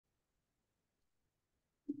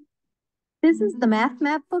This is the Math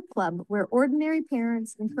Map Book Club, where ordinary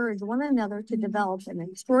parents encourage one another to develop an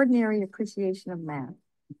extraordinary appreciation of math.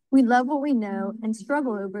 We love what we know and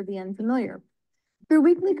struggle over the unfamiliar. Through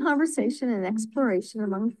weekly conversation and exploration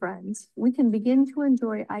among friends, we can begin to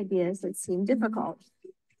enjoy ideas that seem difficult.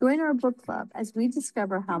 Join our book club as we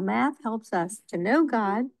discover how math helps us to know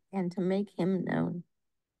God and to make Him known.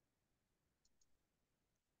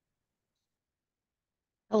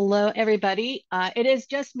 Hello, everybody. It is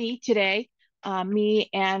just me today, me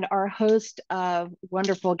and our host of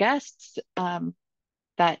wonderful guests.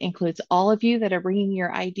 That includes all of you that are bringing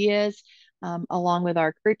your ideas, along with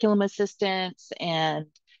our curriculum assistants and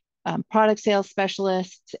product sales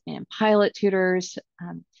specialists and pilot tutors.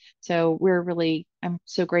 So I'm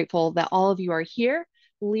so grateful that all of you are here.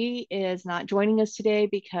 Lee is not joining us today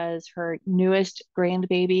because her newest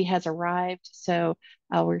grandbaby has arrived. So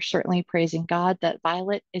we're certainly praising God that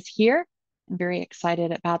Violet is here. I'm very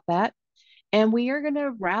excited about that. And we are going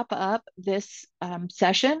to wrap up this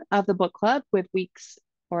session of the book club with weeks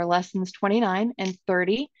or lessons 29 and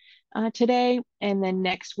 30 today. And then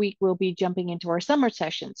next week, we'll be jumping into our summer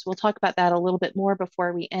sessions. We'll talk about that a little bit more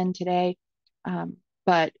before we end today.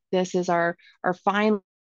 But this is our final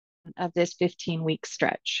of this 15-week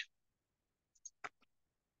stretch.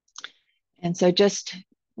 And so just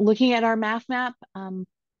looking at our math map,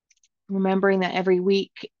 remembering that every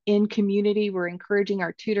week in community, we're encouraging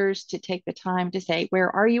our tutors to take the time to say,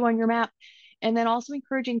 where are you on your map? And then also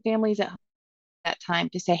encouraging families at that time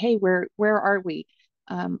to say, hey, where are we?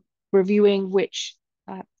 Reviewing which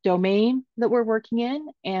domain that we're working in,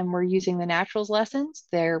 and we're using the naturals lessons,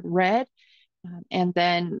 they're red, and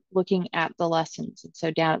then looking at the lessons. And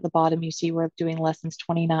so down at the bottom, you see we're doing lessons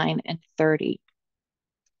 29 and 30.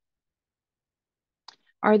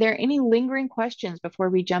 Are there any lingering questions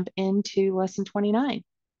before we jump into lesson 29?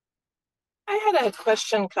 I had a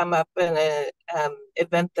question come up in an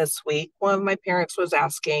event this week. One of my parents was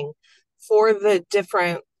asking for the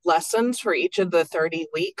different lessons for each of the 30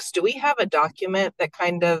 weeks. Do we have a document that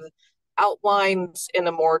kind of outlines in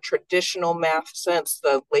a more traditional math sense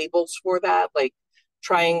the labels for that, like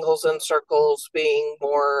triangles and circles being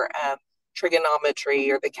more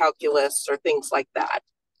trigonometry or the calculus or things like that?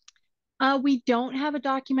 We don't have a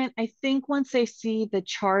document. I think once they see the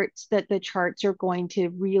charts, that the charts are going to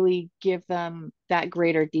really give them that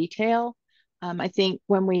greater detail. I think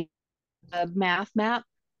when we math map,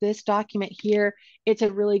 this document here, it's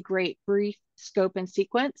a really great brief scope and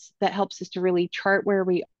sequence that helps us to really chart where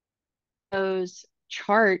we are. Those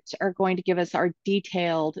charts are going to give us our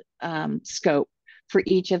detailed scope for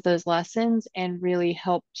each of those lessons and really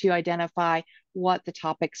help to identify what the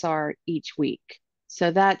topics are each week.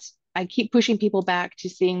 So I keep pushing people back to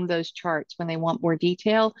seeing those charts when they want more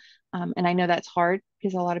detail. And I know that's hard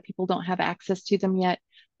because a lot of people don't have access to them yet.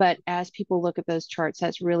 But as people look at those charts,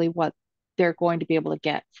 that's really what they're going to be able to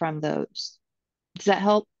get from those. Does that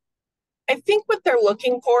help? I think what they're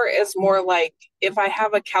looking for is more like, if I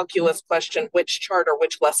have a calculus question, which chart or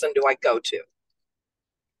which lesson do I go to?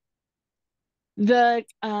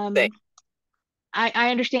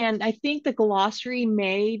 I understand. I think the glossary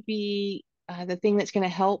may be the thing that's going to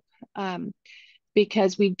help,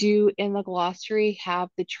 because we do in the glossary have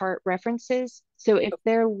the chart references. So if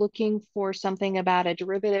they're looking for something about a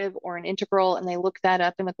derivative or an integral and they look that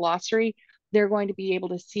up in the glossary, they're going to be able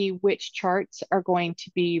to see which charts are going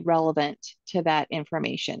to be relevant to that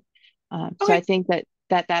information. So I think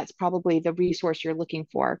that's probably the resource you're looking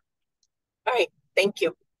for. All right. Thank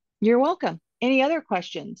you. You're welcome. Any other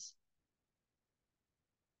questions?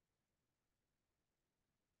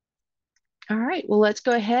 All right, well, let's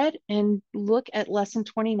go ahead and look at lesson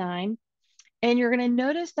 29. And you're going to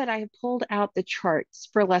notice that I have pulled out the charts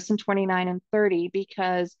for lesson 29 and 30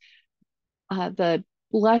 because the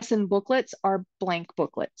lesson booklets are blank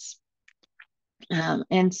booklets.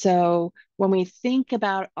 And so when we think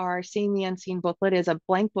about our Seeing the Unseen booklet as a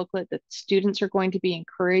blank booklet that students are going to be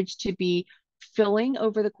encouraged to be filling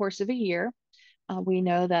over the course of a year, we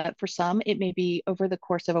know that for some, it may be over the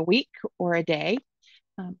course of a week or a day.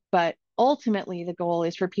 But ultimately, the goal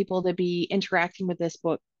is for people to be interacting with this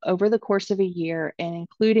book over the course of a year and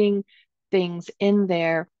including things in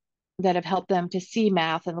there that have helped them to see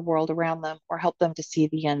math and the world around them or help them to see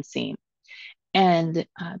the unseen. And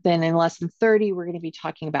then in lesson 30, we're going to be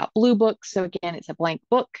talking about blue books. So again, it's a blank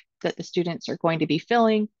book that the students are going to be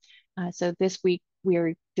filling. So this week,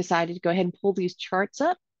 we decided to go ahead and pull these charts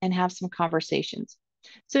up and have some conversations.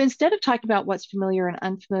 So instead of talking about what's familiar and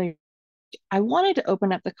unfamiliar, I wanted to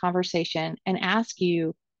open up the conversation and ask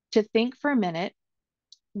you to think for a minute,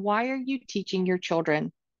 why are you teaching your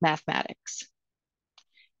children mathematics?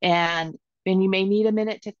 And and you may need a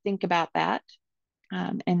minute to think about that.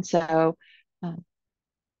 And so um,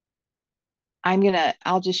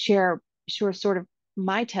 I'll just share sort of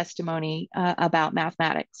my testimony about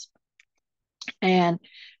mathematics. And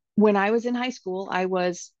when I was in high school, I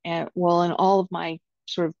was, well, in all of my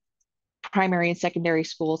sort of primary and secondary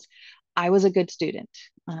schools, I was a good student.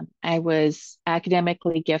 I was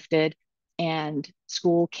academically gifted, and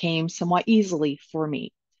school came somewhat easily for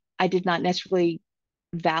me. I did not necessarily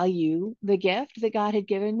value the gift that God had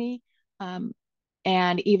given me. Um,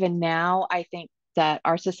 and even now, I think that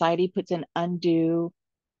our society puts an undue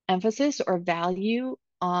emphasis or value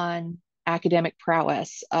on academic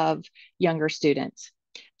prowess of younger students.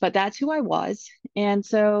 But that's who I was. And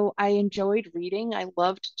so I enjoyed reading. I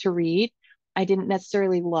loved to read. I didn't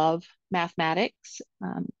necessarily love mathematics,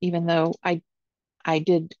 even though I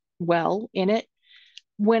did well in it.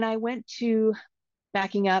 When I went to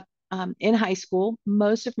backing up in high school,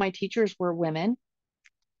 most of my teachers were women.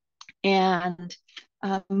 And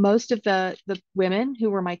most of the women who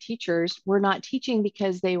were my teachers were not teaching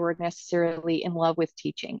because they were necessarily in love with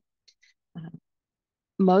teaching. Um,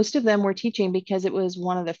 most of them were teaching because it was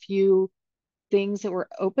one of the few things that were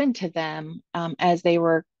open to them as they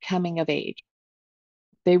were coming of age.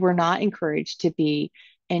 They were not encouraged to be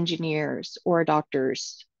engineers or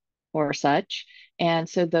doctors or such. And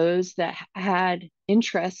so those that had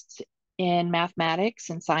interests in mathematics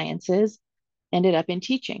and sciences ended up in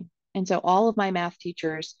teaching. And so all of my math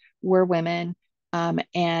teachers were women,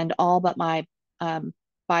 and all but my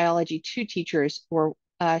biology 2 teachers were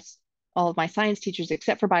all of my science teachers,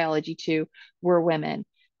 except for biology 2, were women.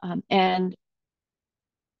 And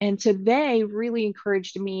so they really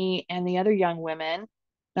encouraged me and the other young women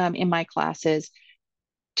in my classes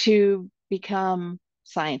to become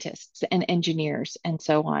scientists and engineers and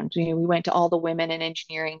so on. We went to all the women in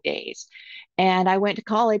engineering days. And I went to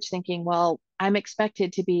college thinking, well, I'm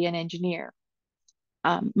expected to be an engineer.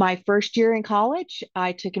 My first year in college,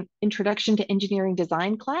 I took an introduction to engineering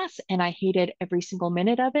design class, and I hated every single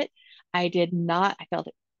minute of it. I felt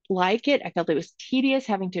like it. I felt it was tedious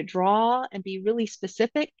having to draw and be really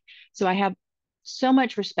specific. So I have so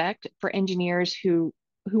much respect for engineers who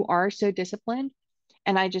are so disciplined.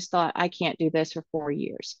 And I just thought, I can't do this for 4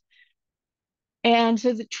 years. And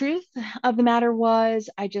so the truth of the matter was,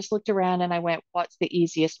 I just looked around and I went, what's the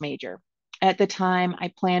easiest major? At the time,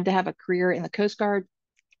 I planned to have a career in the Coast Guard,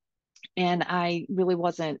 and I really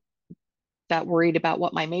wasn't that worried about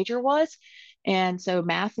what my major was. And so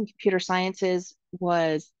math and computer sciences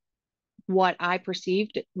was what I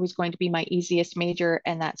perceived was going to be my easiest major,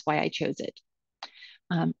 and that's why I chose it.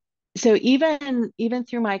 Um, so even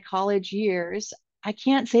through my college years, I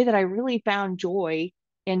can't say that I really found joy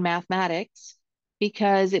in mathematics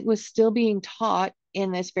because it was still being taught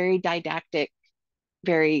in this very didactic,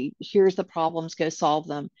 very here's the problems, go solve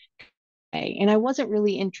them. And I wasn't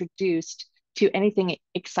really introduced to anything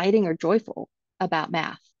exciting or joyful about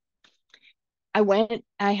math. I went,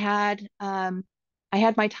 I had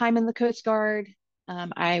my time in the Coast Guard.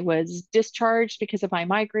 I was discharged because of my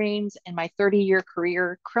migraines, and my 30-year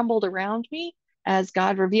career crumbled around me as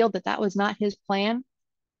God revealed that that was not his plan.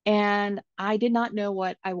 And I did not know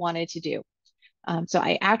what I wanted to do. So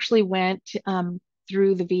I actually went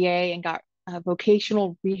through the VA and got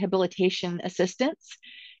vocational rehabilitation assistance,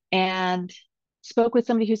 and spoke with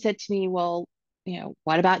somebody who said to me, well,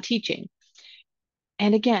 what about teaching?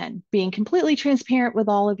 And again, being completely transparent with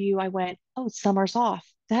all of you, I went, oh, summer's off.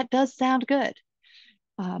 That does sound good.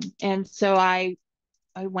 And so I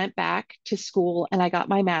went back to school and I got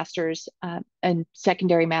my master's in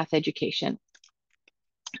secondary math education.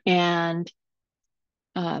 And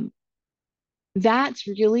um, that's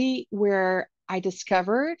really where I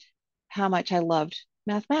discovered how much I loved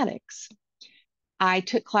mathematics. I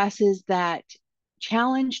took classes that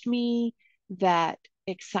challenged me, that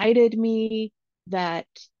excited me, that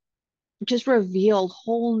just revealed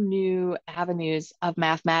whole new avenues of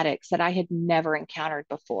mathematics that I had never encountered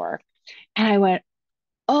before. And I went,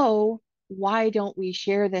 oh, why don't we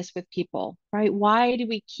share this with people, right? Why do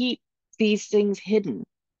we keep these things hidden?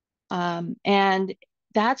 And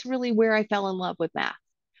that's really where I fell in love with math.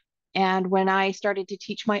 And when I started to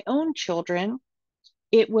teach my own children,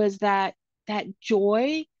 it was that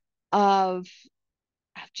joy of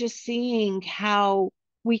just seeing how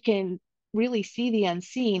we can really see the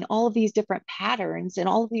unseen, all of these different patterns and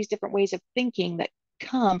all of these different ways of thinking that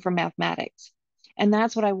come from mathematics. And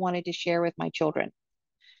that's what I wanted to share with my children.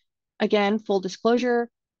 Again, full disclosure,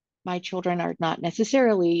 my children are not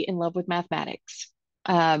necessarily in love with mathematics,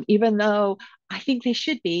 even though I think they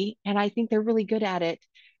should be, and I think they're really good at it.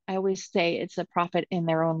 I always say it's a prophet in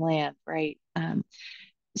their own land, right?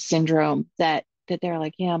 syndrome that they're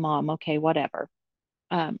like, yeah, mom, okay, whatever.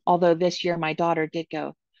 Although this year my daughter did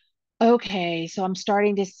go, okay, so I'm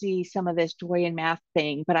starting to see some of this joy in math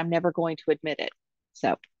thing, but I'm never going to admit it.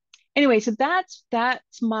 So anyway, so that's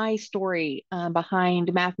my story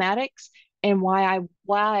behind mathematics and why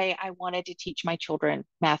I wanted to teach my children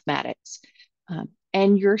mathematics.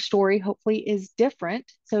 And your story hopefully is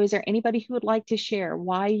different. So is there anybody who would like to share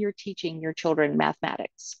why you're teaching your children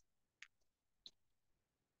mathematics?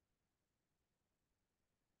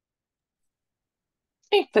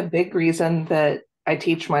 I think the big reason that I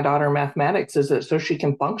teach my daughter mathematics is that so she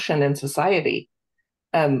can function in society.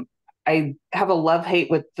 Um, I have a love hate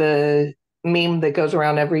with the meme that goes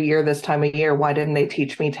around every year this time of year. Why didn't they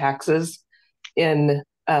teach me taxes in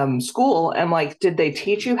school? I'm like, did they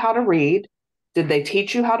teach you how to read? Did they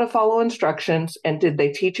teach you how to follow instructions? And did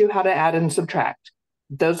they teach you how to add and subtract?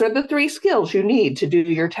 Those are the three skills you need to do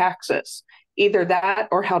your taxes. Either that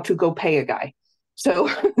or how to go pay a guy. So,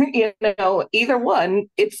 either one,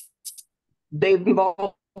 they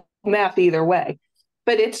involve math either way.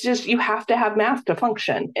 But it's just you have to have math to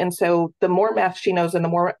function. And so the more math she knows and the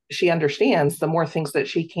more she understands, the more things that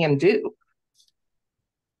she can do.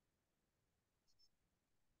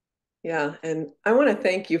 Yeah, and I want to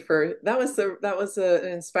thank you for that was an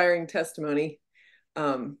inspiring testimony,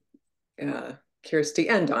 um, Kirsty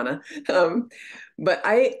and Donna. But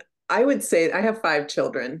I would say I have 5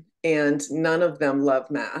 children, and none of them love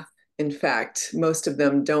math. In fact, most of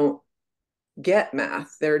them don't get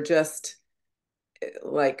math. They're just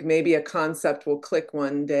like maybe a concept will click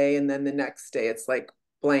one day, and then the next day it's like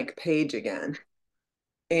blank page again.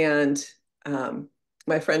 And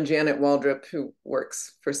my friend Janet Waldrop, who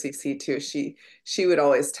works for CC2, she would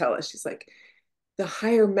always tell us, she's like, the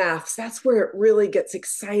higher maths, that's where it really gets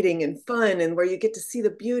exciting and fun and where you get to see the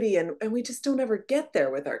beauty. And we just don't ever get there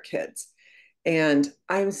with our kids. And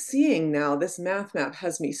I'm seeing now this math map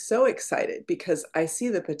has me so excited because I see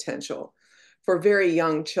the potential for very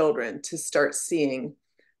young children to start seeing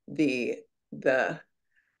the the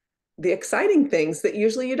the exciting things that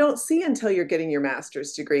usually you don't see until you're getting your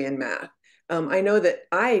master's degree in math. I know that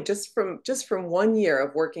I just from one year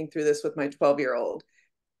of working through this with my 12-year-old,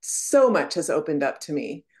 so much has opened up to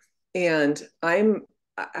me, and I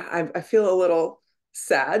feel a little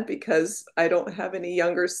sad because I don't have any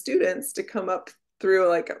younger students to come up through.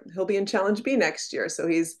 Like he'll be in Challenge B next year, so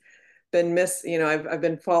he's been I've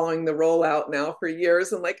been following the rollout now for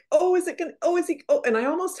years and like, oh, is it gonna, oh, is he, oh, and I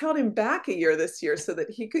almost held him back a year this year so that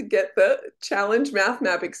he could get the challenge math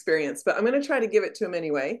map experience, but I'm going to try to give it to him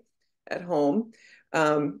anyway at home.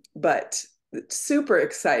 But it's super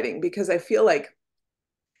exciting because I feel like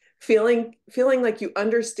feeling like you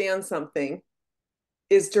understand something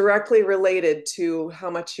is directly related to how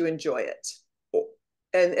much you enjoy it,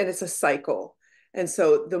 and it's a cycle. And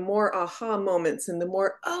so the more aha moments and the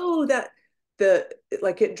more, oh, that the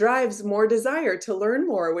like it drives more desire to learn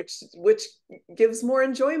more, which gives more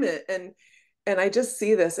enjoyment. And I just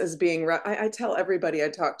see this as being, I tell everybody I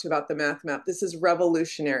talk to about the math map, this is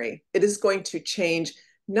revolutionary. It is going to change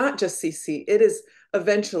not just CC, it is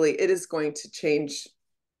eventually, it is going to change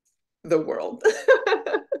the world.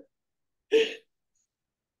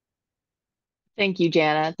 Thank you,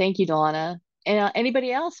 Jana. Thank you, Donna. And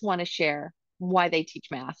anybody else want to share why they teach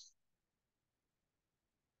math?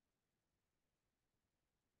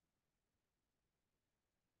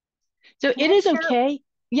 So Can it I is share? okay.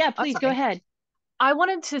 Yeah, Oh, please go sorry. ahead. I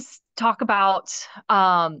wanted to talk about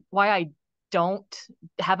why I don't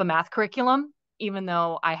have a math curriculum, even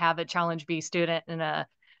though I have a Challenge B student and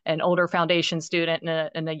an older foundation student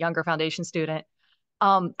and a younger foundation student.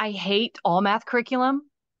 I hate all math curriculum,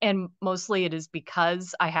 and mostly it is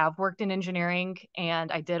because I have worked in engineering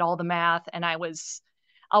and I did all the math, and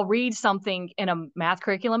I'll read something in a math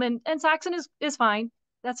curriculum, and Saxon is fine.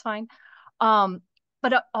 That's fine. Um,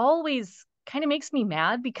 but it always kind of makes me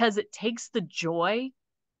mad because it takes the joy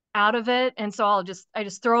out of it. And so I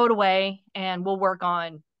just throw it away and we'll work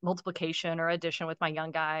on multiplication or addition with my young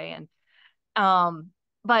guy. And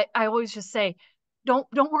but I always just say, don't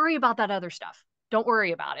worry about that other stuff. Don't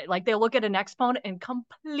worry about it. Like they'll look at an exponent and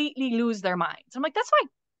completely lose their minds. I'm like, that's fine.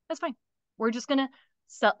 That's fine. We're just gonna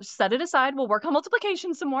set it aside. We'll work on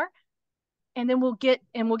multiplication some more, and then we'll get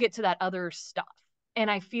to that other stuff. And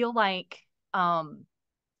I feel like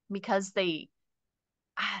because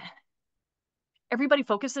everybody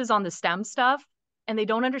focuses on the STEM stuff and they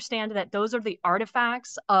don't understand that those are the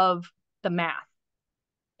artifacts of the math,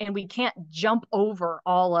 and we can't jump over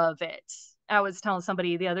all of it. I was telling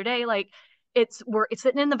somebody the other day, like it's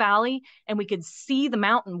sitting in the valley and we could see the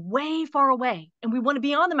mountain way far away and we want to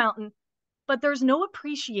be on the mountain, but there's no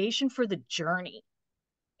appreciation for the journey.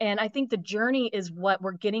 And I think the journey is what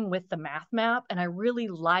we're getting with the math map. And I really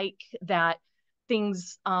like that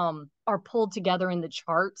things are pulled together in the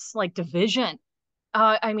charts, like division.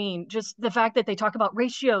 I mean, just the fact that they talk about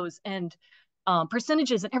ratios and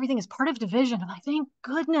percentages and everything is part of division. I'm like, thank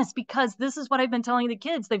goodness, because this is what I've been telling the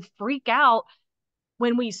kids. They freak out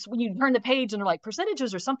when you turn the page and they're like,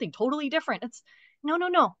 percentages are something totally different. It's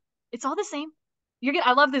no. It's all the same.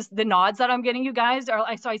 I love the nods that I'm getting, you guys.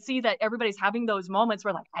 So I see that everybody's having those moments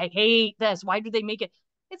where like, I hate this. Why do they make it?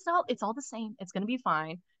 It's all the same. It's going to be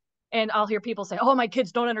fine. And I'll hear people say, oh, my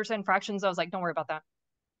kids don't understand fractions. I was like, don't worry about that.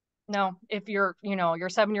 No, if your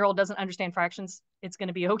 7-year-old doesn't understand fractions, it's going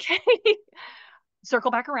to be okay.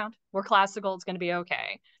 Circle back around. We're classical. It's going to be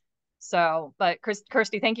okay. So, but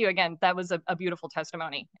Kirsty, thank you again. That was a beautiful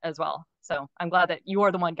testimony as well. So I'm glad that you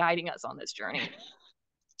are the one guiding us on this journey.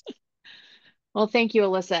 Well, thank you,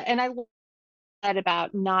 Alyssa. And I love that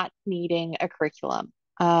about not needing a curriculum.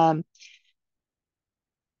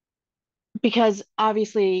 Because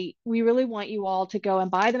obviously we really want you all to go and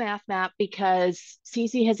buy the math map because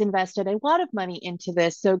CC has invested a lot of money into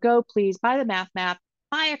this. So go please buy the math map,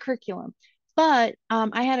 buy a curriculum. But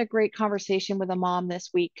I had a great conversation with a mom this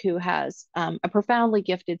week who has a profoundly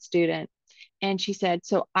gifted student. And she said,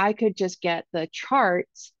 so I could just get the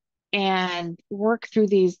charts and work through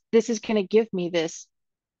these. This is going to give me this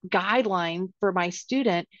guideline for my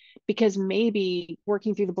student because maybe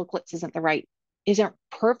working through the booklets isn't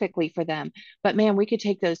perfectly for them. But man, we could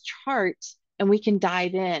take those charts and we can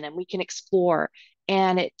dive in and we can explore.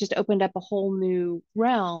 And it just opened up a whole new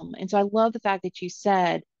realm. And so I love the fact that you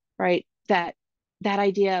said, right, that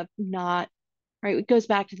idea of not, right, it goes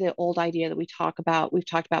back to the old idea that we've talked about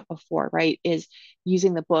before, right, is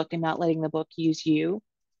using the book and not letting the book use you.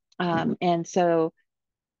 And so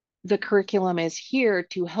the curriculum is here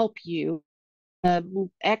to help you.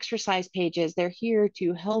 Exercise pages, they're here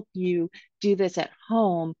to help you do this at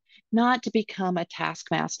home, not to become a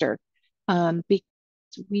taskmaster. Because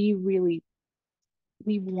we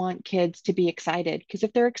want kids to be excited, because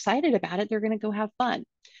if they're excited about it, they're going to go have fun.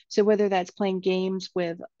 So whether that's playing games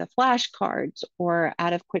with the flashcards or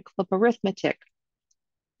out of quick flip arithmetic,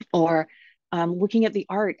 or looking at the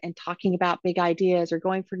art and talking about big ideas, or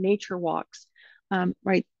going for nature walks,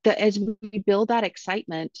 right? As we build that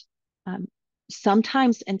excitement,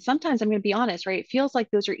 sometimes I'm going to be honest, right? It feels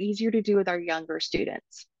like those are easier to do with our younger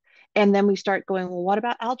students. And then we start going, well, what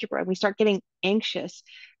about algebra? And we start getting anxious.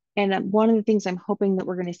 And one of the things I'm hoping that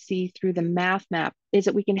we're going to see through the math map is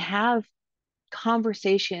that we can have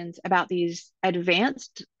conversations about these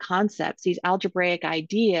advanced concepts, these algebraic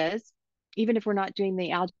ideas, even if we're not doing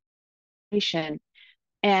the algebra.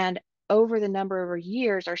 And over the number of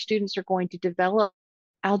years, our students are going to develop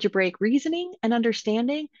algebraic reasoning and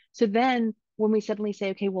understanding. So then when we suddenly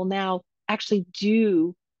say, okay, well, now actually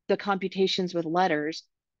do the computations with letters,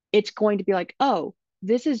 it's going to be like, oh,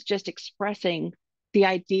 this is just expressing the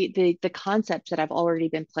idea, the concepts that I've already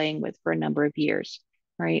been playing with for a number of years,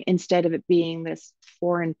 right? Instead of it being this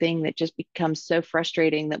foreign thing that just becomes so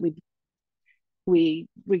frustrating that we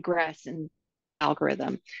regress in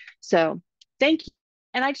algorithm. So thank you.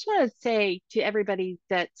 And I just want to say to everybody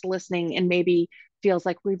that's listening and maybe feels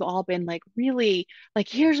like we've all been like, really, like,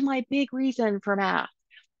 here's my big reason for math.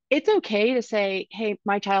 It's okay to say, hey,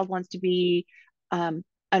 my child wants to be an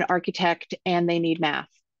architect and they need math,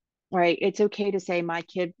 right? It's okay to say my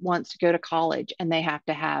kid wants to go to college and they have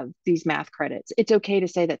to have these math credits. It's okay to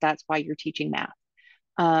say that that's why you're teaching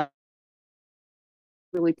math.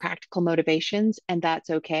 Really practical motivations, and that's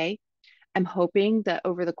okay. I'm hoping that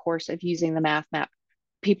over the course of using the math map,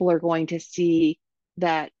 people are going to see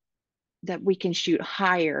that we can shoot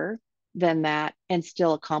higher than that and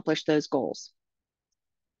still accomplish those goals.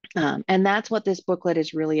 And that's what this booklet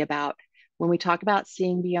is really about. When we talk about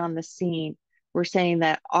seeing beyond the scene, we're saying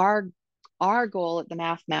that our goal at the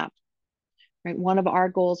math map, right? One of our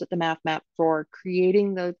goals at the math map for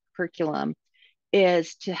creating the curriculum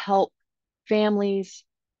is to help families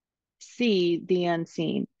see the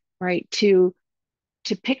unseen, right? To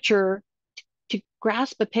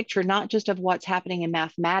grasp a picture, not just of what's happening in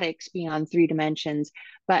mathematics beyond 3 dimensions,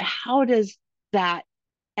 but how does that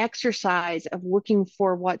exercise of looking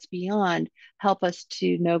for what's beyond help us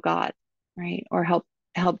to know God, right? Or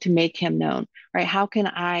help to make him known, right? How can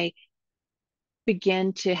I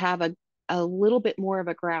begin to have a little bit more of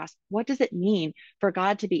a grasp? What does it mean for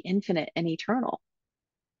God to be infinite and eternal,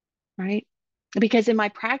 right? Because in my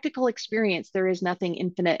practical experience, there is nothing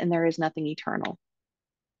infinite and there is nothing eternal,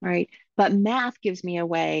 right? But math gives me a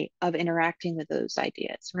way of interacting with those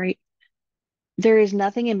ideas, right? There is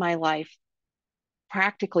nothing in my life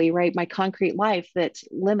practically, right? My concrete life that's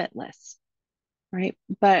limitless. right?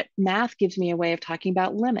 But math gives me a way of talking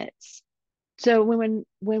about limits. So when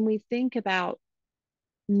we think about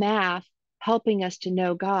math helping us to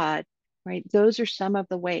know God, right? Those are some of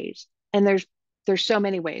the ways. And there's so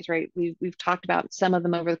many ways, right? We've talked about some of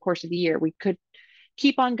them over the course of the year. We could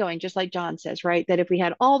keep on going, just like John says, right? That if we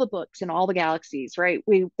had all the books in all the galaxies, right,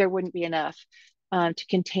 there wouldn't be enough to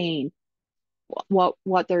contain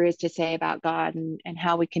what there is to say about God and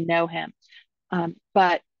how we can know Him.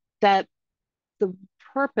 But that the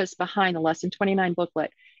purpose behind the Lesson 29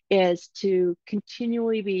 booklet is to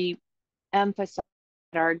continually be emphasizing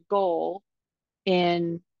that our goal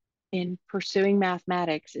in pursuing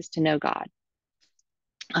mathematics is to know God.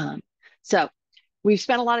 So we've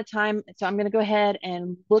spent a lot of time, so I'm going to go ahead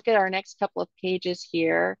and look at our next couple of pages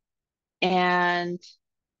here, and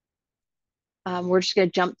we're just going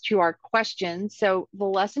to jump to our questions. So the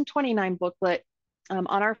Lesson 29 booklet on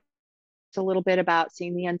our a little bit about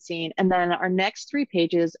seeing the unseen, and then our next 3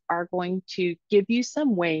 pages are going to give you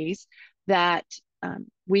some ways that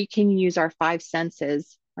we can use our 5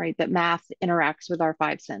 senses, right? That math interacts with our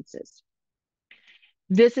 5 senses.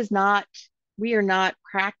 This is not, we are not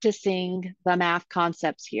practicing the math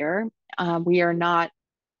concepts here. We are not,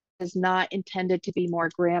 is not intended to be more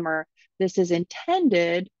grammar. This is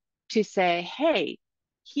intended to say, hey,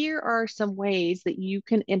 here are some ways that you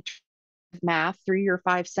can interact with math through your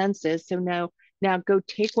 5 senses. So now go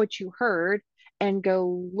take what you heard and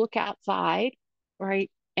go look outside, right?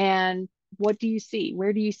 And what do you see?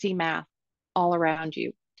 Where do you see math all around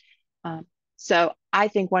you? So I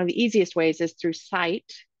think one of the easiest ways is through sight.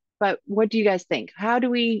 But what do you guys think? How do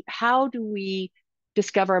we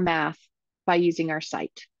discover math by using our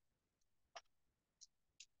sight?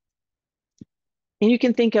 And you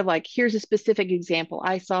can think of like, here's a specific example.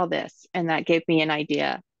 I saw this, and that gave me an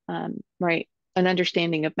idea, right? An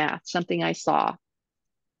understanding of math, something I saw.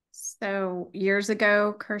 So years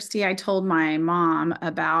ago, Kirsty, I told my mom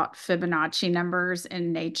about Fibonacci numbers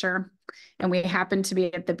in nature, and we happened to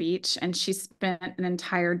be at the beach, and she spent an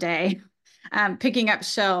entire day picking up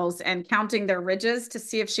shells and counting their ridges to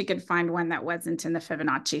see if she could find one that wasn't in the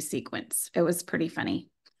Fibonacci sequence. It was pretty funny.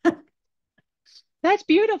 That's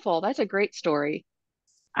beautiful. That's a great story.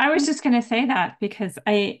 I was just going to say that because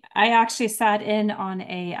I actually sat in on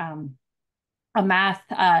a math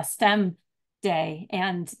STEM day,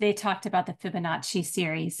 and they talked about the Fibonacci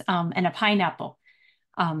series and a pineapple.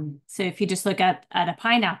 So if you just look at a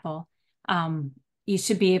pineapple, you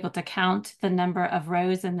should be able to count the number of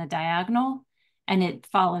rows in the diagonal, and it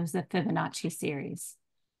follows the Fibonacci series.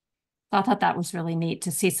 So I thought that was really neat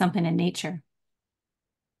to see something in nature.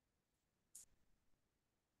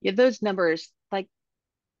 Yeah, those numbers, like,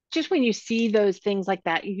 just when you see those things like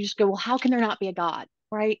that, you just go, well, how can there not be a God,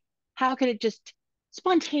 right? How could it just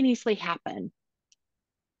spontaneously happen?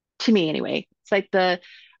 To me, anyway. It's like the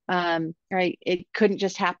right, it couldn't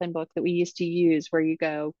just happen book that we used to use, where you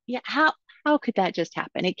go, yeah, how could that just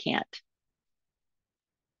happen? It can't.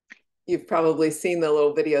 You've probably seen the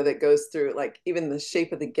little video that goes through, like, even the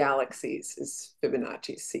shape of the galaxies is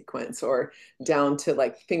Fibonacci sequence, or down to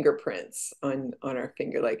like fingerprints on our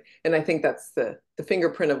finger. Like, and I think that's the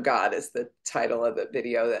fingerprint of God is the title of the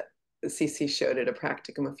video that CC showed at a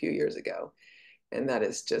practicum a few years ago. And that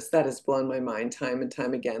has blown my mind time and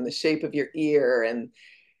time again. The shape of your ear, and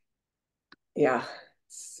yeah,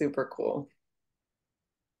 super cool.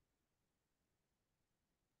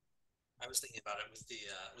 I was thinking about it with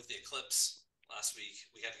the eclipse last week.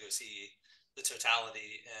 We got to go see the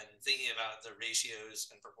totality, and thinking about the ratios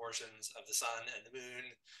and proportions of the sun and the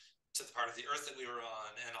moon to the part of the Earth that we were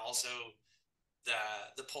on, and also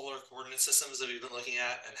the polar coordinate systems that we've been looking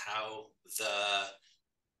at, and how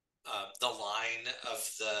the line of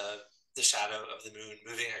the shadow of the moon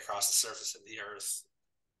moving across the surface of the Earth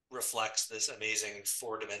reflects this amazing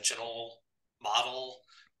 4-dimensional model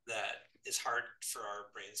that is hard for our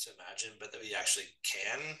brains to imagine, but that we actually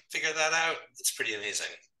can figure that out. It's pretty amazing.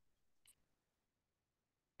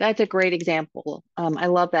 That's a great example. I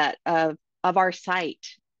love that of our sight,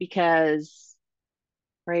 because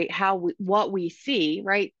right, what we see,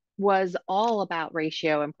 right, was all about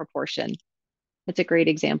ratio and proportion. That's a great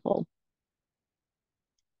example.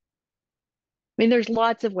 I mean, there's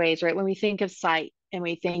lots of ways, right? When we think of sight and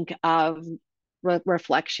we think of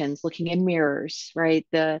reflections, looking in mirrors, right?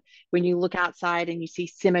 When you look outside and you see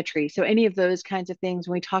symmetry. So any of those kinds of things,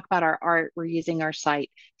 when we talk about our art, we're using our sight.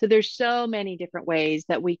 So there's so many different ways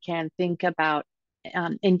that we can think about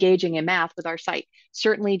engaging in math with our sight.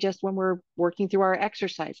 Certainly just when we're working through our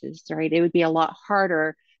exercises, right? It would be a lot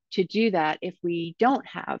harder to do that if we don't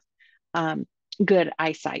have good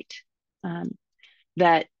eyesight.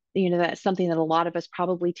 That that's something that a lot of us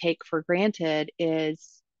probably take for granted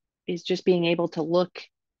is just being able to look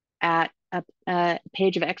at a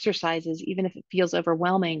page of exercises, even if it feels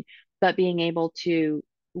overwhelming, but being able to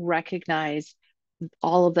recognize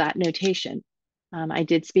all of that notation. I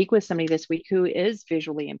did speak with somebody this week who is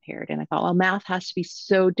visually impaired, and I thought, well, math has to be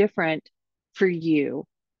so different for you,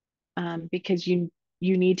 because you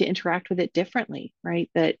need to interact with it differently, right?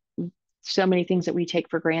 That so many things that we take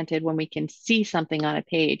for granted when we can see something on a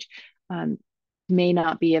page may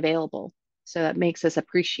not be available. So that makes us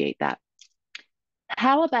appreciate that.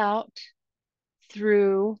 How about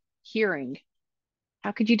through hearing?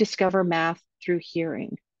 How could you discover math through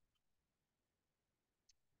hearing?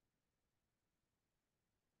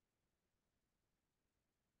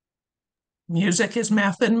 Music is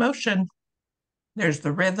math in motion. There's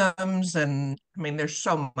the rhythms, and I mean, there's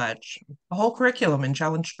so much. The whole curriculum in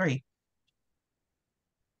Challenge 3.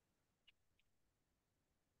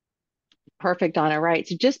 Perfect, Donna, right?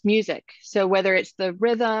 So just music. So whether it's the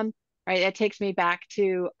rhythm, right? That takes me back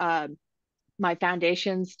to my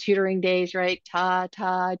foundations tutoring days, right? Ta,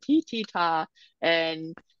 ta, ti, ti, ta.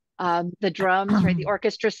 And the drums, right? The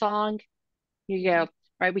orchestra song. Here you go.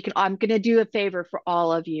 Right. I'm going to do a favor for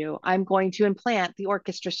all of you. I'm going to implant the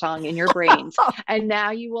orchestra song in your brains. And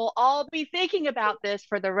now you will all be thinking about this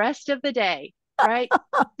for the rest of the day, right?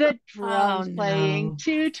 The drums playing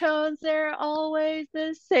two tones, they're always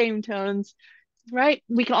the same tones, right?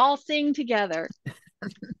 We can all sing together.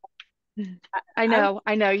 I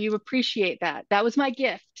know you appreciate that. That was my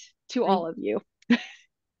gift to all of you.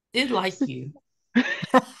 Did like you.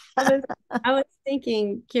 I was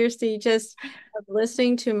thinking, Kirsty, just of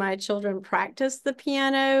listening to my children practice the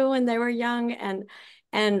piano when they were young,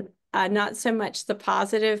 and not so much the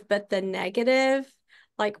positive, but the negative,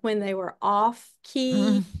 like when they were off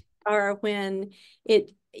key or when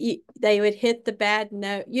they would hit the bad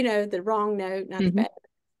note, the wrong note, not the bad.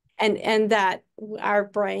 And that our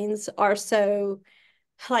brains are so,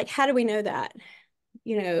 like, how do we know that?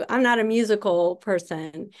 I'm not a musical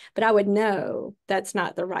person, but I would know that's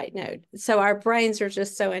not the right note. So our brains are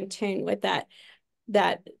just so in tune with that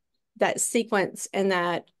sequence, and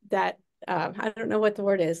that I don't know what the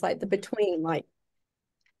word is, like the between, like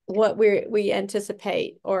what we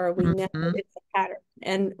anticipate, or we know it's a pattern,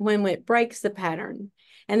 and when it breaks the pattern.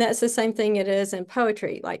 And that's the same thing it is in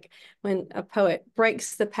poetry. Like when a poet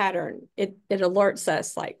breaks the pattern, it alerts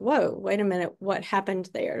us, like, whoa, wait a minute, what happened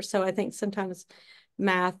there? So I think sometimes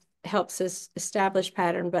math helps us establish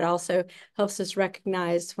pattern, but also helps us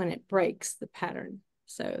recognize when it breaks the pattern.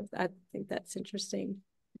 So I think that's interesting.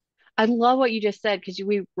 I love what you just said, because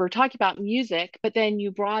we were talking about music, but then you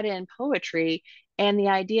brought in poetry and the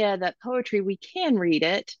idea that poetry, we can read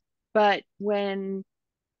it, but when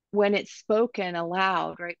it's spoken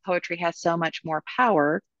aloud, right, poetry has so much more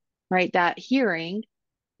power, right, that hearing,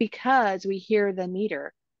 because we hear the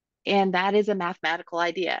meter, and that is a mathematical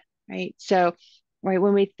idea, right? So, right,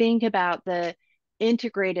 when we think about the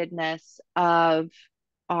integratedness of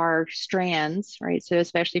our strands, right, so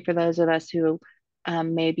especially for those of us who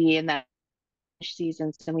may be in that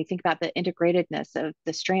seasons, and we think about the integratedness of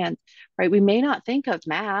the strands, right, we may not think of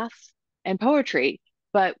math and poetry,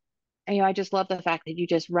 but I just love the fact that you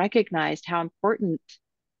just recognized how important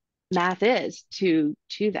math is to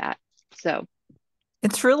that. So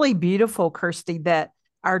it's really beautiful, Kirsty, that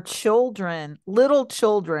our children, little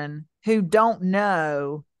children who don't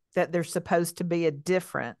know that there's supposed to be a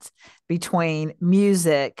difference between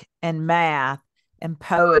music and math and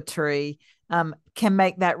poetry, can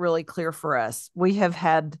make that really clear for us. We have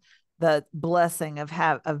had the blessing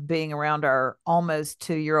of being around our almost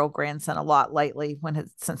 2-year-old grandson a lot lately,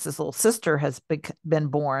 since his little sister has been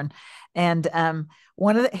born, and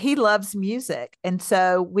he loves music, and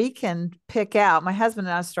so we can pick out. My husband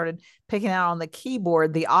and I started picking out on the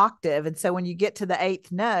keyboard the octave, and so when you get to the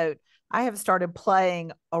 8th note, I have started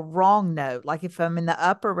playing a wrong note. Like if I'm in the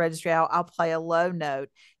upper registry, I'll play a low note,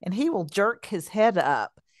 and he will jerk his head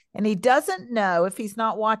up. And he doesn't know, if he's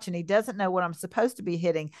not watching, he doesn't know what I'm supposed to be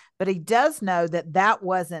hitting, but he does know that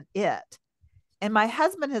wasn't it. And my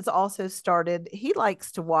husband has also started, he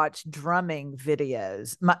likes to watch drumming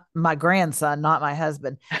videos, my grandson, not my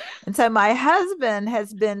husband. And so my husband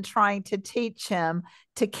has been trying to teach him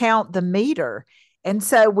to count the meter. And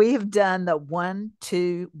so we have done the 1,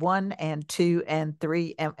 2, 1 and 2 and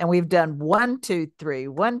 3, and we've done 1, 2, 3,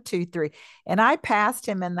 1, 2, 3. And I passed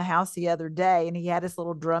him in the house the other day, and he had his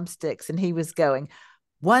little drumsticks, and he was going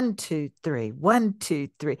 1, 2, 3, 1, 2,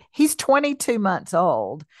 3. He's 22 months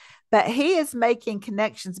old, but he is making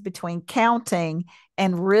connections between counting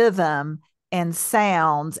and rhythm and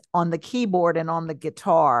sounds on the keyboard and on the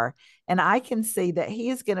guitar. And I can see that he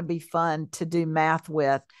is going to be fun to do math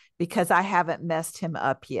with because I haven't messed him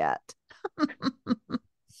up yet.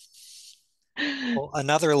 Well,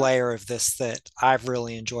 another layer of this that I've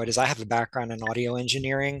really enjoyed is I have a background in audio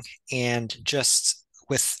engineering, and just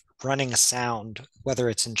with running a sound, whether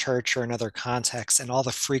it's in church or in other contexts, and all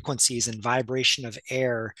the frequencies and vibration of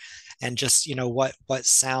air, and just, what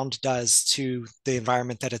sound does to the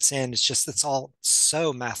environment that it's in. It's all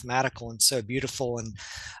so mathematical and so beautiful. And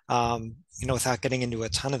without getting into a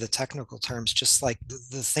ton of the technical terms, just like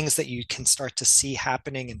the things that you can start to see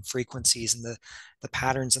happening in frequencies and the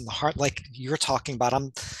patterns in the heart, like you're talking about.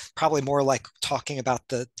 I'm probably more like talking about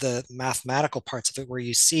the mathematical parts of it, where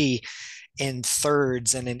you see in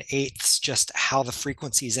thirds and in eighths just how the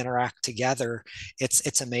frequencies interact together.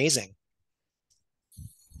 It's amazing.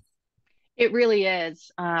 It really is.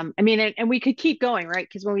 And we could keep going, right?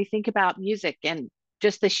 Because when we think about music and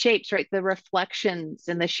just the shapes, right? The reflections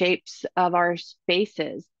and the shapes of our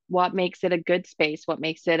spaces, what makes it a good space? What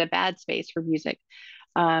makes it a bad space for music?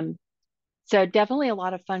 So definitely a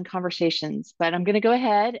lot of fun conversations, but I'm going to go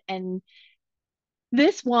ahead, and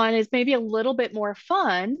this one is maybe a little bit more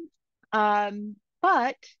fun,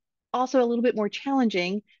 but also a little bit more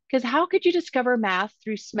challenging, because how could you discover math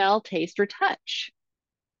through smell, taste, or touch?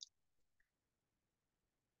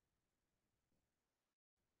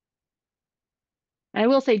 I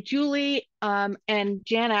will say, Julie, and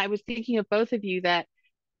Jana, I was thinking of both of you, that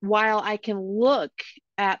while I can look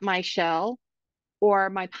at my shell or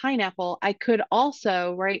my pineapple, I could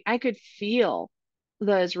also, right, I could feel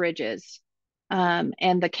those ridges,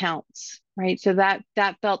 and the counts, right? So that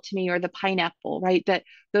felt to me, or the pineapple, right, that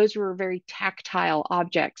those were very tactile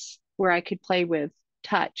objects where I could play with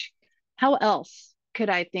touch. How else could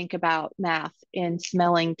I think about math in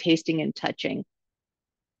smelling, tasting, and touching?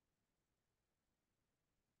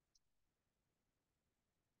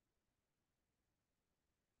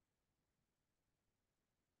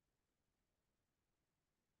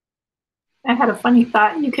 I had a funny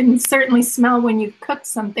thought. You can certainly smell when you cook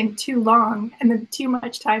something too long and then too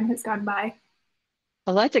much time has gone by.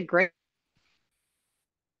 Well, that's a great.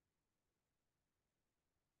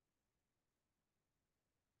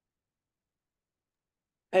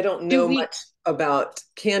 I don't know much about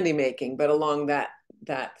candy making, but along that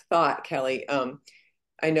thought, Kelly,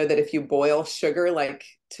 I know that if you boil sugar like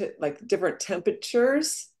different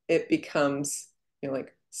temperatures, it becomes,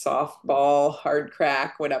 like soft ball, hard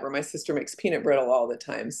crack, whatever. My sister makes peanut brittle all the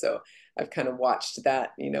time, so I've kind of watched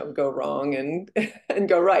that, go wrong and and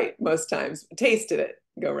go right most times. Tasted it,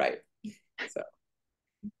 go right. So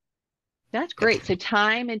that's great. So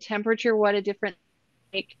time and temperature, what a different,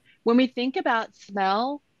 like when we think about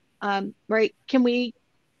smell, right? Can we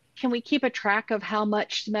keep a track of how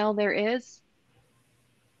much smell there is?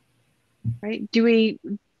 Right? Do we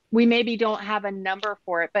maybe don't have a number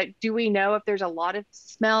for it, but do we know if there's a lot of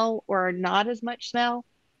smell or not as much smell?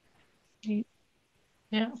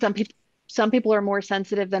 Yeah. Some people are more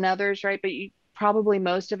sensitive than others, right? But probably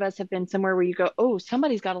most of us have been somewhere where you go, oh,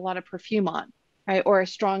 somebody's got a lot of perfume on, right? Or a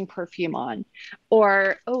strong perfume on,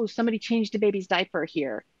 or, oh, somebody changed a baby's diaper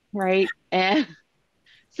here, right? And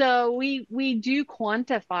so we do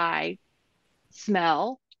quantify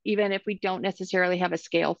smell, even if we don't necessarily have a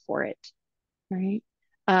scale for it, right?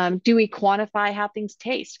 Do we quantify how things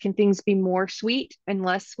taste? Can things be more sweet and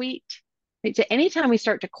less sweet? Right? So anytime we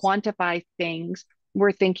start to quantify things,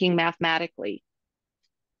 we're thinking mathematically.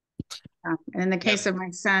 Yeah. And in the case of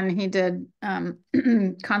my son, he did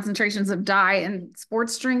concentrations of dye in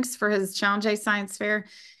sports drinks for his Challenge A science fair.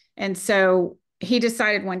 And so he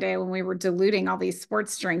decided one day when we were diluting all these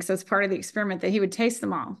sports drinks as part of the experiment that he would taste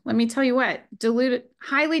them all. Let me tell you what,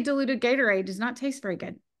 highly diluted Gatorade does not taste very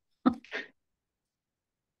good.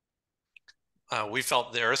 We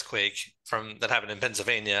felt the earthquake that happened in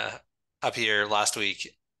Pennsylvania up here last week,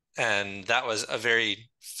 and that was a very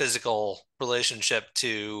physical relationship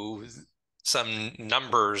to some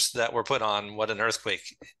numbers that were put on what an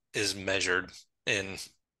earthquake is measured in.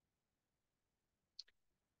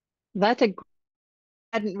 I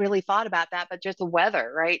hadn't really thought about that, but just the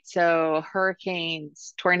weather, right? So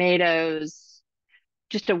hurricanes, tornadoes,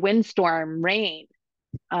 just a windstorm, rain,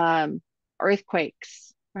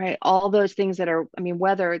 earthquakes, right? All those things that are,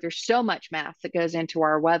 weather, there's so much math that goes into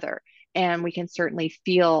our weather, and we can certainly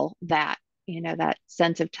feel that, that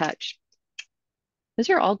sense of touch. Those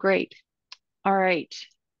are all great. All right.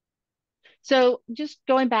 So just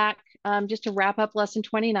going back, just to wrap up lesson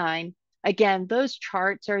 29, again, those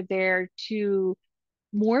charts are there to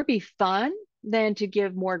more be fun than to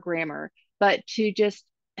give more grammar, but to just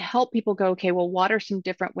help people go, okay, well, what are some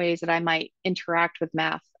different ways that I might interact with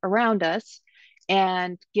math around us?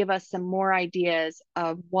 and give us some more ideas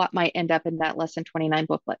of what might end up in that lesson 29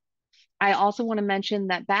 booklet. I also want to mention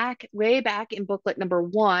that way back in booklet number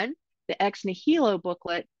 1, the Ex Nihilo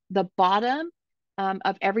booklet, the bottom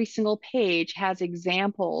of every single page has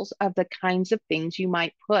examples of the kinds of things you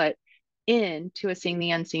might put into a Seeing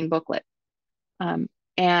the Unseen booklet.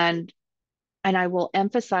 And I will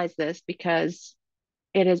emphasize this because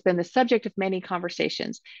it has been the subject of many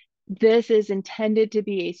conversations. This is intended to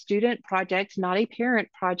be a student project, not a parent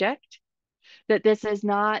project. That this is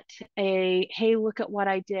not a, hey, look at what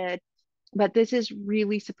I did, but this is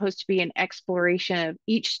really supposed to be an exploration of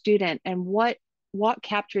each student and what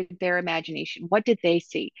captured their imagination. What did they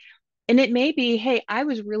see? And it may be, hey, I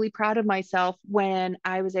was really proud of myself when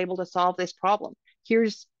I was able to solve this problem.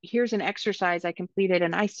 Here's an exercise I completed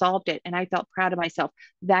and I solved it and I felt proud of myself.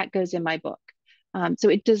 That goes in my book. So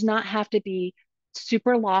it does not have to be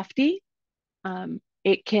super lofty.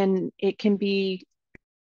 It can be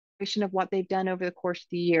of what they've done over the course of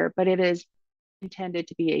the year, but it is intended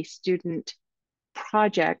to be a student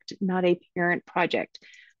project, not a parent project,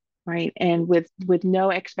 right? And with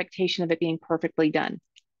no expectation of it being perfectly done.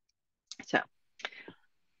 So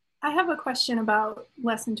I have a question about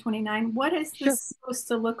lesson 29. What is this supposed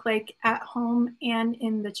to look like at home and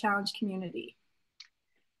in the challenge community?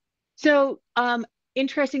 So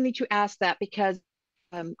interesting that you asked that, because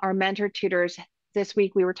our mentor tutors this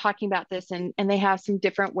week, we were talking about this and they have some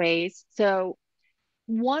different ways. So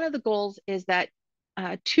one of the goals is that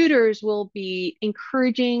tutors will be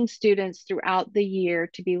encouraging students throughout the year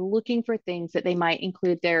to be looking for things that they might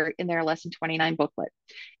include in their lesson 29 booklet.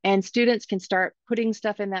 And students can start putting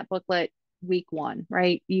stuff in that booklet week 1,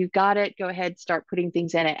 right? You've got it, go ahead, start putting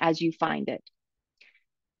things in it as you find it.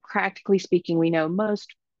 Practically speaking, we know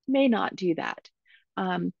most may not do that.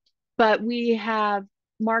 But we have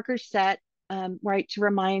markers set, right, to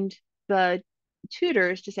remind the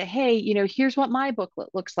tutors to say, hey, here's what my booklet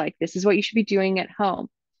looks like. This is what you should be doing at home.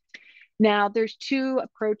 Now, there's 2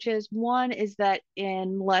 approaches. One is that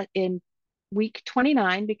in week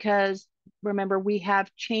 29, because remember, we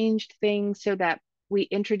have changed things so that we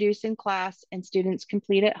introduce in class and students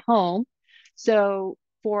complete at home. So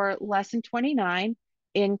for lesson 29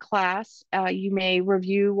 in class, you may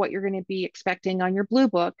review what you're going to be expecting on your blue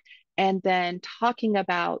book, and then talking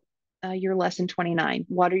about your lesson 29.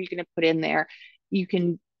 What are you going to put in there? You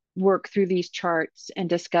can work through these charts and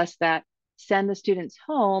discuss that. Send the students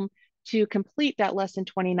home to complete that lesson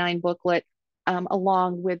 29 booklet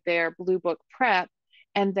along with their blue book prep.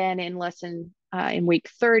 And then in week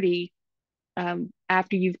 30,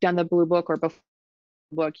 after you've done the blue book or before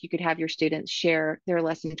the book, you could have your students share their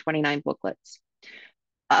lesson 29 booklets.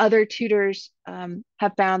 Other tutors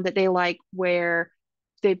have found that they like where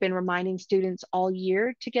they've been reminding students all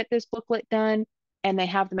year to get this booklet done, and they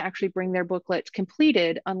have them actually bring their booklets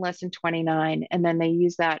completed on lesson 29, and then they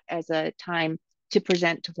use that as a time to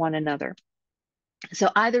present to one another. So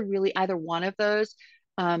either one of those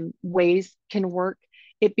ways can work.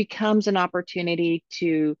 It becomes an opportunity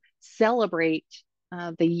to celebrate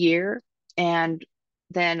the year, and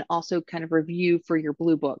then also kind of review for your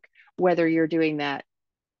blue book, whether you're doing that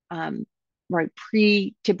right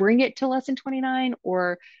to bring it to lesson 29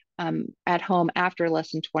 or at home after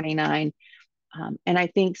lesson 29. And I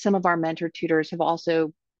think some of our mentor tutors have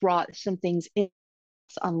also brought some things in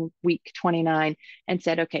on week 29 and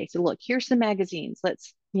said, okay, so look, here's some magazines.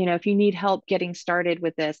 Let's, if you need help getting started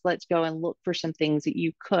with this, let's go and look for some things that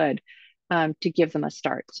you could to give them a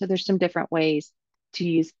start. So there's some different ways to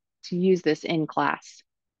use this in class.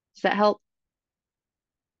 Does that help?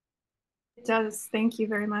 It does. Thank you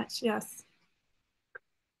very much. Yes.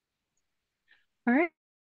 All right.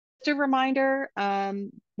 Just a reminder,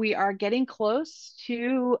 we are getting close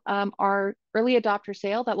to our early adopter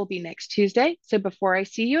sale. That will be next Tuesday. So before I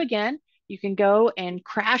see you again, you can go and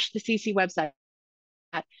crash the CC website.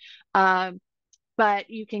 But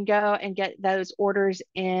you can go and get those orders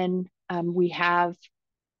in. I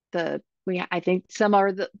think some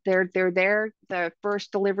are they're there. The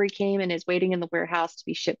first delivery came and is waiting in the warehouse to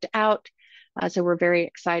be shipped out. So we're very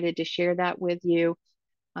excited to share that with you.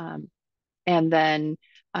 And then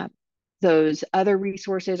those other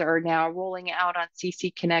resources are now rolling out on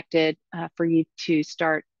CC Connected for you to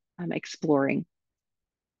start exploring.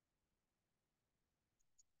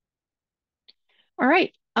 All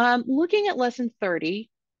right, looking at lesson 30,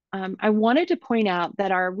 I wanted to point out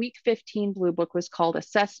that our week 15 blue book was called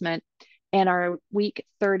Assessment, and our week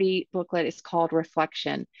 30 booklet is called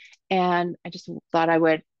Reflection. And I just thought I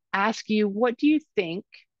would ask you, what do you think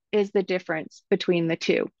is the difference between the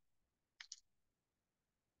two?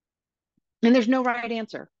 And there's no right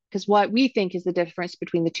answer. because what we think is the difference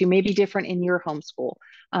between the two may be different in your homeschool.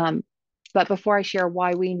 But before I share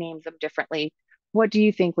why we named them differently, what do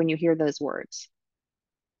you think when you hear those words?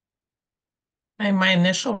 And my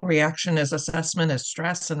initial reaction is assessment is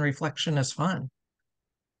stress and reflection is fun.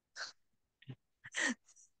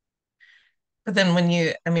 But then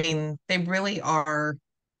they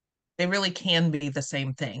really can be the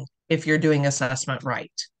same thing if you're doing assessment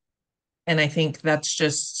right. And I think that's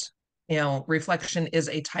just, reflection is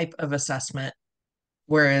a type of assessment,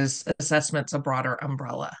 whereas assessment's a broader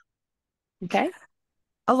umbrella. Okay.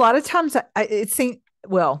 A lot of times I think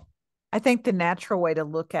the natural way to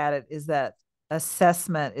look at it is that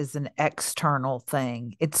assessment is an external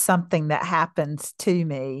thing. It's something that happens to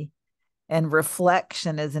me, and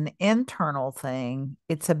reflection is an internal thing.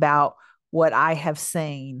 It's about what I have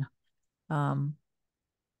seen. And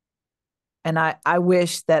I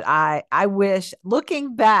wish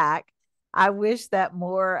looking back, I wish that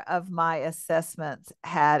more of my assessments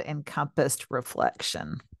had encompassed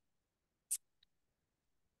reflection.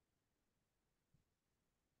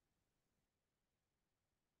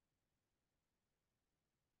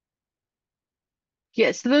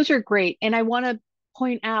 Yes, so those are great. And I want to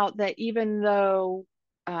point out that even though,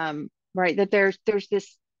 right, that there's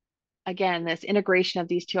this, again, this integration of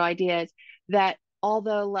these two ideas, that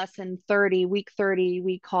although lesson 30, week 30,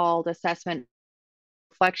 we called assessment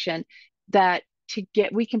reflection, that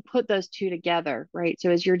we can put those two together, right?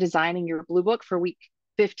 So as you're designing your blue book for week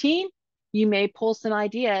 15, you may pull some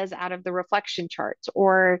ideas out of the reflection charts,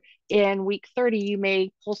 or in week 30, you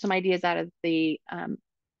may pull some ideas out of the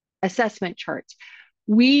assessment charts.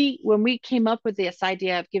 When we came up with this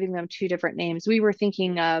idea of giving them two different names, we were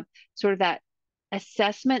thinking of sort of that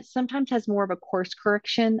assessment sometimes has more of a course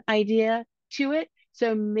correction idea to it.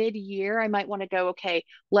 So mid-year, I might want to go, okay,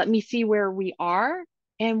 let me see where we are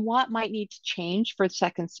and what might need to change for the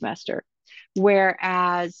second semester.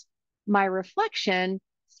 Whereas my reflection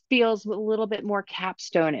feels a little bit more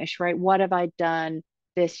capstone-ish, right? What have I done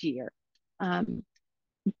this year?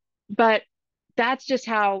 But that's just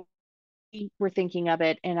how we're thinking of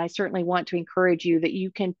it. And I certainly want to encourage you that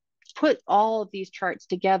you can put all of these charts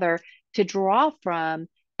together to draw from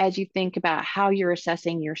as you think about how you're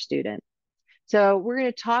assessing your student. So we're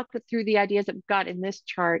going to talk through the ideas that we've got in this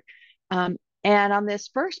chart. And on this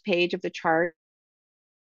first page of the chart,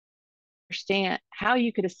 understand how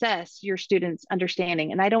you could assess your students'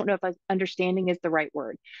 understanding. And I don't know if understanding is the right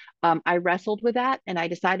word. I wrestled with that and I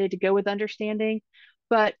decided to go with understanding.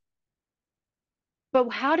 But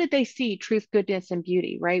how did they see truth, goodness, and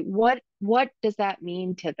beauty, right? What does that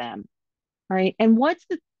mean to them, right? And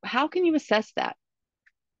how can you assess that?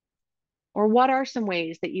 Or what are some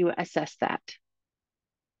ways that you assess that?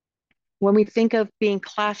 When we think of being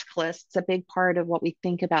classicalists, a big part of what we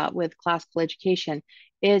think about with classical education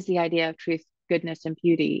is the idea of truth, goodness, and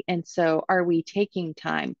beauty. And so are we taking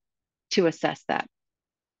time to assess that?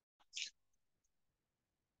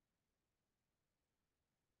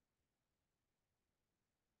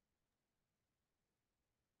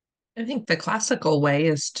 I think the classical way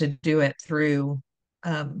is to do it through,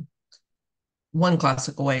 one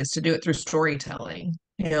classical way is to do it through storytelling.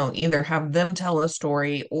 Either have them tell a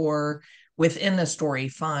story or within the story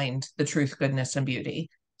find the truth, goodness, and beauty.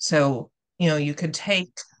 So, you could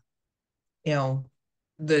take,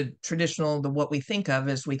 the traditional, what we think of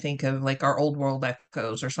is we think of like our old world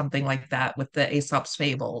echoes or something like that with the Aesop's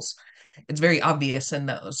fables. It's very obvious in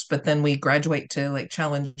those, but then we graduate to like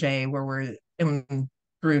challenge A where we're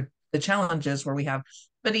through the challenges where we have,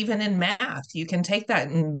 but even in math, you can take that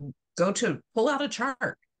and pull out a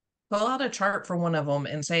chart for one of them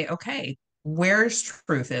and say, okay, where's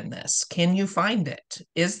truth in this? Can you find it?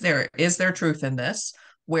 Is there truth in this?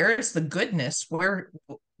 Where is the goodness?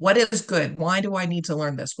 What is good? Why do I need to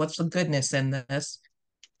learn this? What's the goodness in this?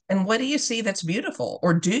 And what do you see that's beautiful?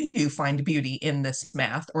 Or do you find beauty in this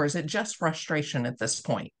math? Or is it just frustration at this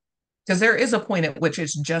point? Because there is a point at which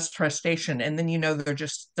it's just frustration, and then they're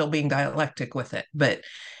just still being dialectic with it. But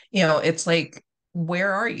it's like,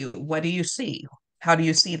 where are you? What do you see? How do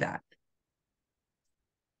you see that?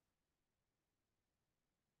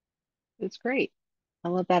 It's great. I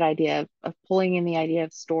love that idea of pulling in the idea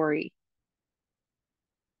of story,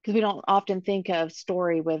 because we don't often think of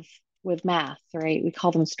story with math, right? We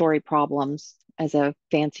call them story problems as a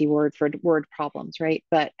fancy word for word problems, right?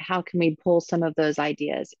 But how can we pull some of those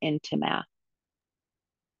ideas into math?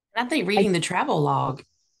 I think reading the travel log,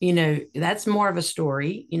 that's more of a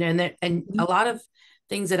story, and a lot of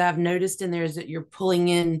things that I've noticed in there is that you're pulling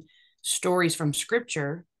in stories from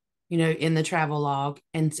scripture, in the travel log,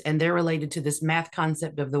 and they're related to this math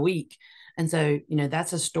concept of the week. And so,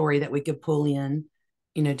 that's a story that we could pull in.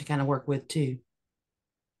 to kind of work with too.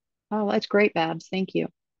 Oh, that's great, Babs. Thank you.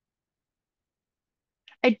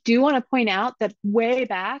 I do want to point out that way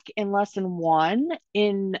back in lesson 1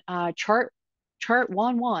 in chart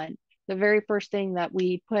 1-1, the very first thing that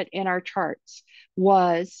we put in our charts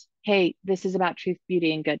was, hey, this is about truth,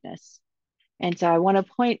 beauty, and goodness. And so I want to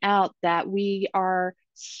point out that we are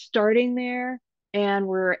starting there and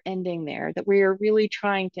we're ending there, that we are really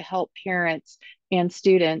trying to help parents and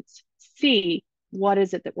students see what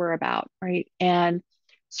is it that we're about, right? And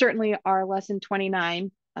certainly our lesson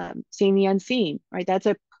 29, seeing the unseen, right? That's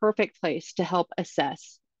a perfect place to help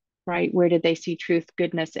assess, right? Where did they see truth,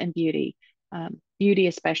 goodness, and beauty? Beauty,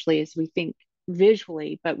 especially as we think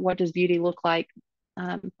visually, but what does beauty look like?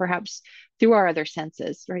 Perhaps through our other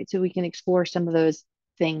senses, right? So we can explore some of those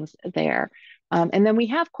things there. And then we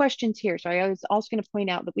have questions here. So I was also going to point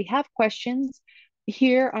out that we have questions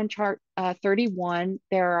here on chart 31.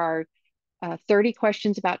 There are 30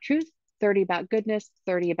 questions about truth, 30 about goodness,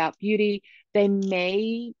 30 about beauty. They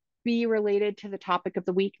may be related to the topic of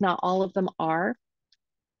the week. Not all of them are.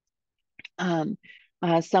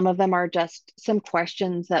 Some of them are just some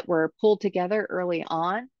questions that were pulled together early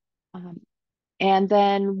on. And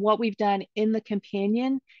then what we've done in the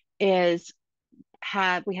companion is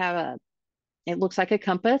it looks like a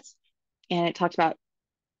compass, and it talks about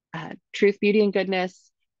truth, beauty, and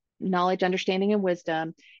goodness, knowledge, understanding, and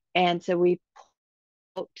wisdom. And so we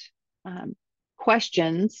put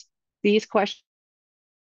questions, these questions,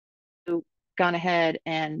 gone ahead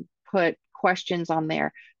and put questions on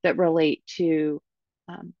there that relate to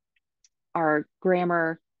our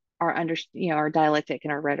grammar, our dialectic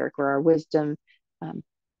and our rhetoric, or our wisdom,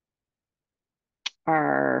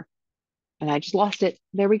 and I just lost it.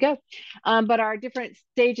 There we go. But our different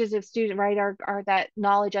stages of student, right, are that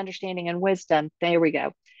knowledge, understanding, and wisdom. There we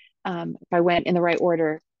go. If I went in the right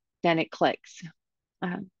order, then it clicks.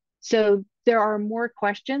 So there are more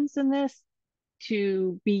questions in this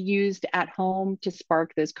to be used at home to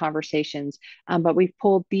spark those conversations. But we've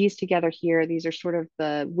pulled these together here. These are sort of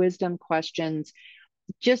the wisdom questions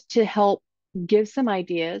just to help give some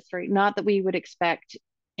ideas, right? Not that we would expect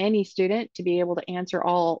any student to be able to answer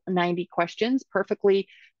all 90 questions perfectly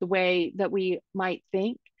the way that we might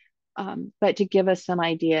think, but to give us some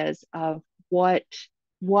ideas of what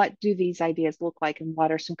do these ideas look like and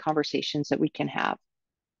what are some conversations that we can have.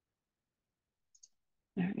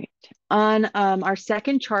 All right. On our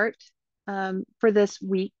second chart for this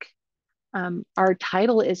week, our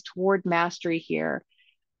title is Toward Mastery here.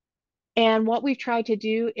 And what we've tried to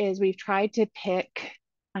do is we've tried to pick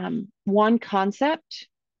one concept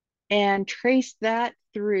and trace that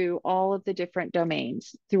through all of the different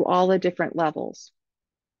domains, through all the different levels.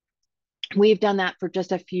 We've done that for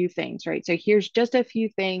just a few things, right? So here's just a few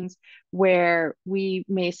things where we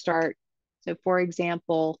may start. So for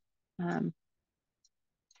example,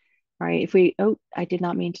 right, I did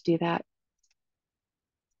not mean to do that.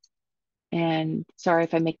 And sorry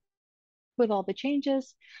if I make with all the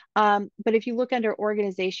changes. But if you look under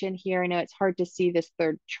organization here, I know it's hard to see this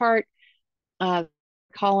third chart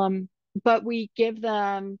column, but we give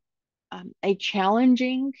them a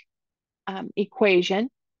challenging equation,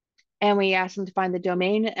 and we ask them to find the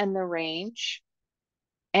domain and the range.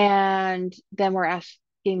 And then we're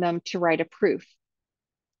asking them to write a proof.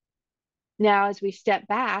 Now, as we step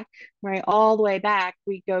back, right, all the way back,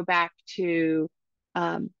 we go back to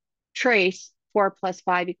trace 4 +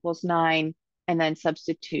 5 = 9, and then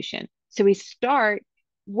substitution. So we start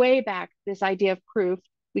way back, this idea of proof.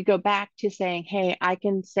 We go back to saying, hey, I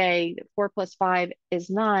can say that 4 + 5 is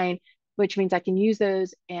 9, which means I can use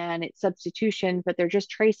those and it's substitution, but they're just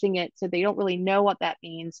tracing it. So they don't really know what that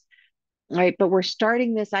means, right? But we're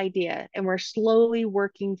starting this idea and we're slowly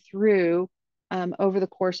working through over the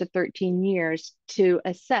course of 13 years to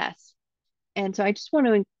assess. And so I just want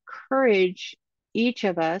to encourage each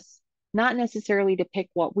of us, not necessarily to pick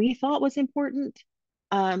what we thought was important,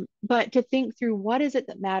 but to think through what is it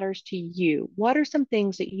that matters to you? What are some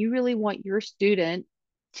things that you really want your student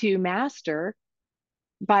to master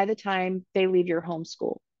by the time they leave your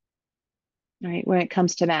homeschool, right? When it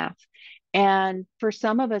comes to math. And for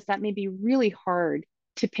some of us, that may be really hard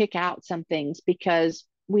to pick out some things because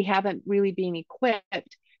we haven't really been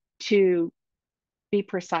equipped to be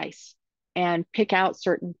precise and pick out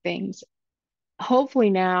certain things. Hopefully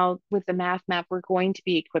now with the math map, we're going to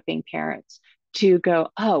be equipping parents to go,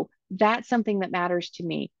 oh, that's something that matters to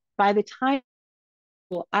me. By the time,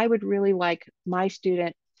 well, I would really like my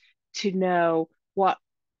student to know what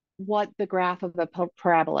the graph of a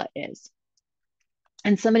parabola is.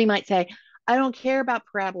 And somebody might say, I don't care about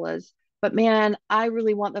parabolas, but man, I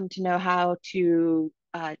really want them to know how to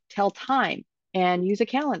tell time. and use a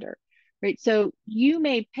calendar, right? So you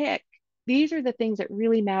may pick, these are the things that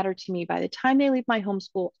really matter to me. By the time they leave my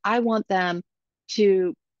homeschool, I want them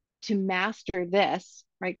to master this,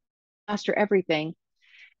 right? Master everything.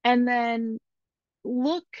 And then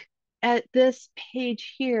look at this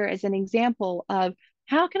page here as an example of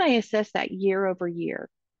how can I assess that year over year?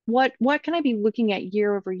 What can I be looking at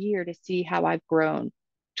year over year to see how I've grown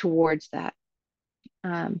towards that?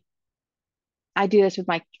 I do this with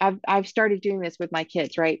I've started doing this with my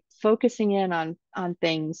kids, right? Focusing in on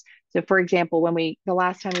things. So for example, the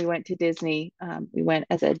last time we went to Disney, we went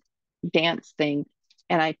as a dance thing,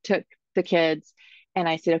 and I took the kids and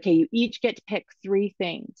I said, okay, you each get to pick 3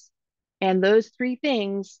 things. And those 3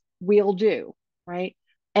 things we'll do, right?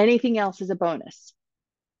 Anything else is a bonus.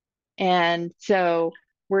 And so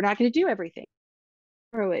we're not going to do everything.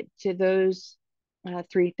 Throw it to those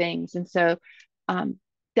 3 things. And so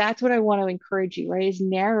that's what I want to encourage you, right? Is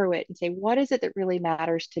narrow it and say, what is it that really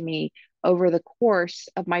matters to me over the course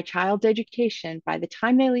of my child's education by the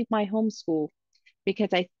time they leave my homeschool? Because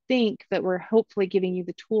I think that we're hopefully giving you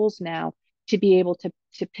the tools now to be able to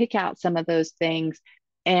pick out some of those things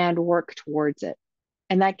and work towards it.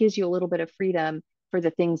 And that gives you a little bit of freedom for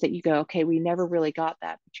the things that you go, okay, we never really got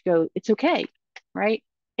that, but you go, it's okay, right?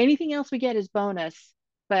 Anything else we get is bonus,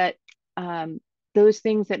 but those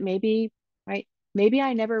things that maybe, right? Maybe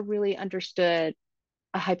I never really understood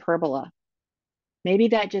a hyperbola. Maybe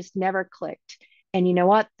that just never clicked. And you know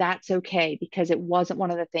what? That's okay, because it wasn't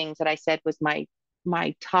one of the things that I said was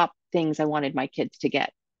my top things I wanted my kids to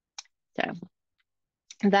get. So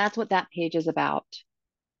that's what that page is about.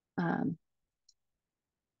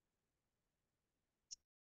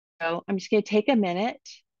 So I'm just going to take a minute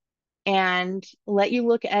and let you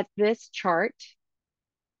look at this chart.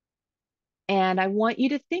 And I want you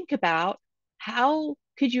to think about, how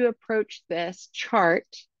could you approach this chart,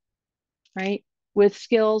 right, with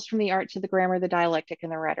skills from the art to the grammar, the dialectic,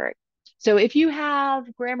 and the rhetoric. So if you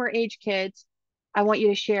have grammar age kids, I want you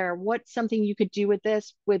to share what's something you could do with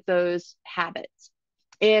this, with those habits.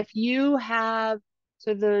 If you have,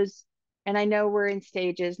 so those, and I know we're in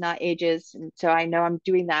stages, not ages, and so I know I'm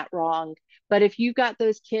doing that wrong, but if you got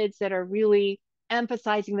those kids that are really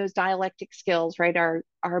emphasizing those dialectic skills, right, our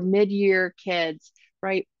mid-year kids,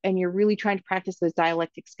 right, and you're really trying to practice those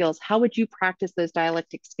dialectic skills, how would you practice those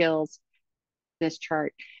dialectic skills? This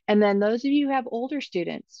chart. And then those of you who have older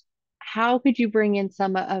students, how could you bring in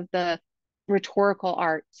some of the rhetorical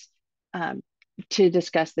arts to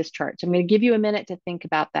discuss this chart? So I'm going to give you a minute to think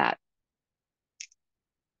about that.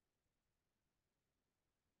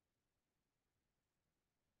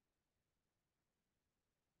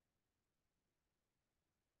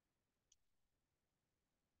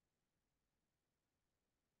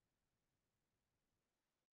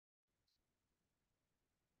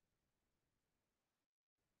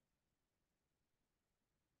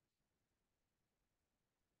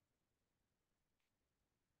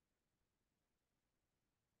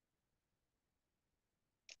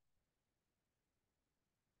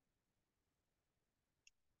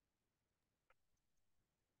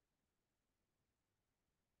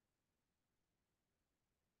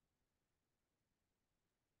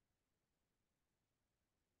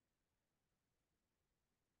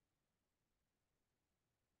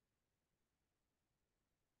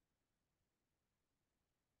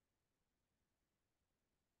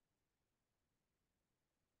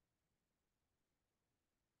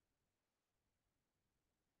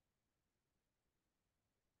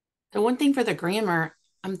 The one thing for the grammar,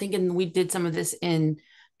 I'm thinking we did some of this in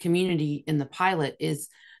community in the pilot, is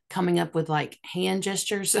coming up with like hand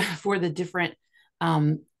gestures for the different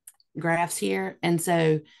graphs here. And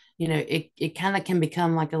so, it kind of can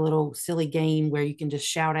become like a little silly game where you can just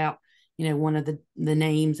shout out, one of the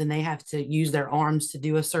names, and they have to use their arms to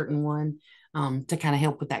do a certain one to kind of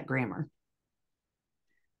help with that grammar.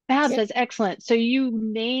 Fab, that's excellent. So you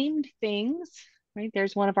named things, right?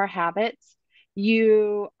 There's one of our habits.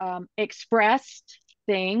 You expressed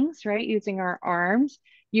things, right, using our arms.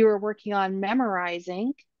 You were working on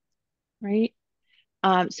memorizing, right?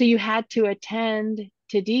 So you had to attend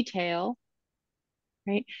to detail,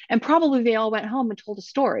 right? And probably they all went home and told a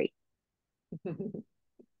story.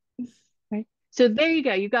 Right? So there you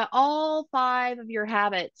go. You got all 5 of your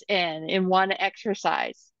habits in one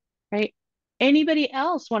exercise, right? Anybody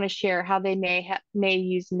else want to share how they may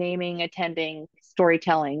use naming, attending,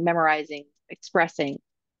 storytelling, memorizing, expressing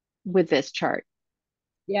with this chart?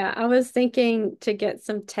 Yeah, I was thinking to get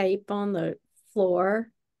some tape on the floor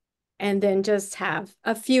and then just have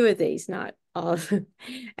a few of these, not all of them,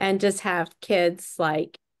 and just have kids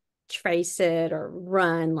like trace it or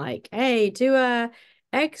run, like, hey, do a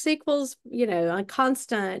X equals, a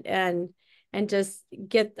constant, and just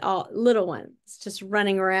get all little ones just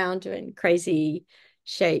running around doing crazy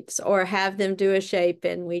shapes, or have them do a shape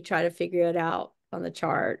and we try to figure it out on the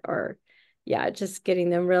chart, or yeah, just getting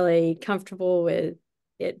them really comfortable with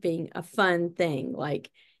it being a fun thing. Like,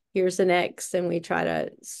 here's an X and we try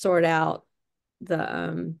to sort out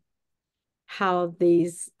the how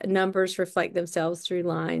these numbers reflect themselves through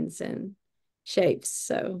lines and shapes.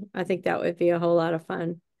 So I think that would be a whole lot of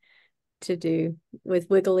fun to do with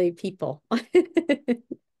wiggly people.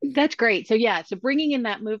 That's great. So yeah, so bringing in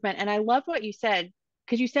that movement, and I love what you said,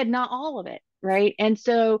 because you said not all of it, right? And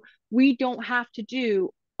so we don't have to do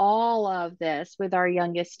all of this with our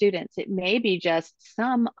youngest students. It may be just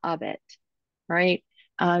some of it, right?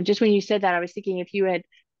 Just when you said that, I was thinking if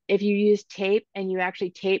you used tape and you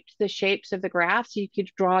actually taped the shapes of the graphs, you could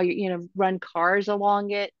draw, run cars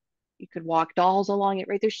along it. You could walk dolls along it,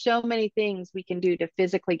 right? There's so many things we can do to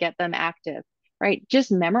physically get them active, right?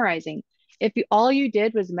 Just memorizing. If all you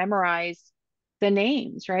did was memorize the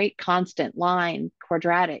names, right? Constant, line,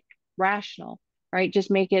 quadratic, rational, right? Just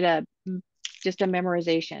make it just a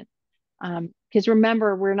memorization. Because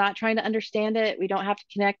remember, we're not trying to understand it. We don't have to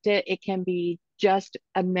connect it. It can be just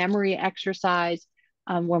a memory exercise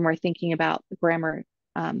when we're thinking about the grammar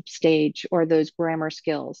stage or those grammar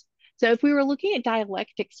skills. So if we were looking at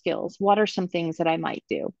dialectic skills, what are some things that I might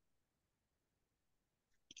do?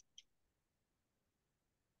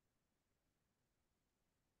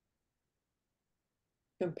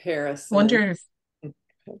 Comparison. Wonder if,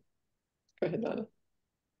 Go ahead, Donna.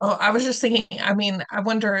 oh, I was just thinking, I mean, I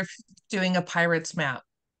wonder if doing a pirate's map,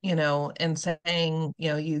 and saying,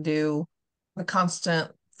 you do a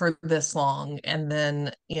constant for this long, and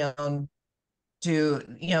then,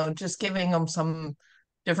 just giving them some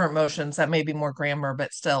different motions that may be more grammar,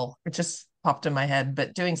 but still, it just popped in my head.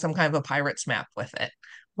 But doing some kind of a pirate's map with it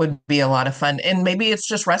would be a lot of fun. And maybe it's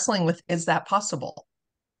just wrestling with, is that possible?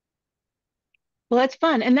 Well, that's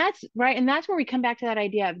fun. And that's right. And that's where we come back to that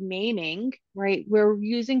idea of naming, right? We're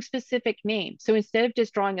using specific names. So instead of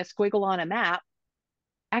just drawing a squiggle on a map,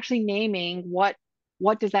 actually naming what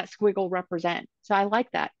does that squiggle represent. So I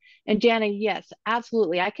like that. And Jana, yes,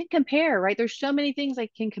 absolutely. I can compare, right? There's so many things I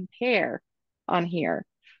can compare on here,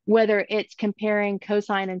 whether it's comparing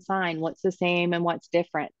cosine and sine, what's the same and what's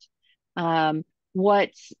different.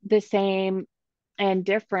 What's the same and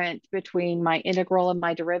different between my integral and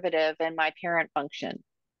my derivative and my parent function.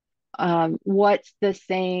 What's the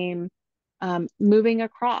same moving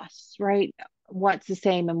across, right? What's the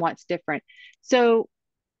same and what's different. So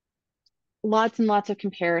lots and lots of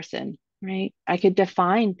comparison, right? I could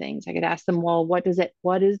define things. I could ask them, well, what is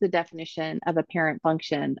the definition of a parent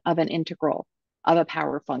function, of an integral, of a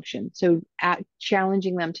power function? So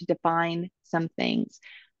challenging them to define some things,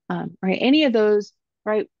 right? Any of those,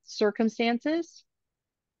 right, circumstances,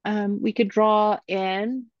 we could draw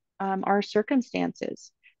in our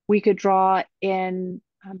circumstances. We could draw in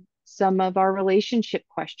some of our relationship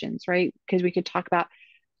questions, right? Because we could talk about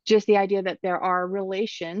just the idea that there are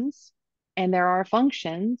relations and there are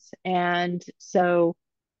functions. And so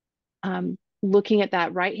looking at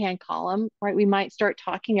that right-hand column, right, we might start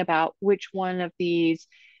talking about which one of these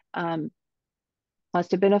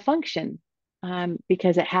must have been a function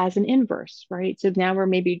because it has an inverse, right? So now we're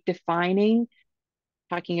maybe defining,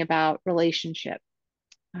 talking about relationship.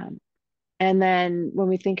 And then when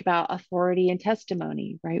we think about authority and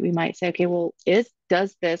testimony, right, we might say, okay, well,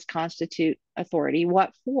 does this constitute authority?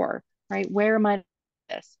 What for, right? Where am I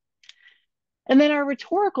this? And then our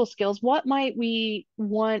rhetorical skills, what might we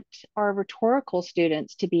want our rhetorical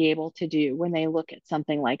students to be able to do when they look at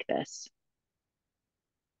something like this?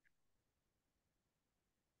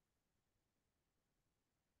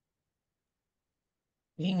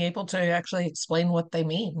 Being able to actually explain what they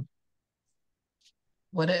mean.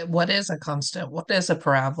 What is a constant? What is a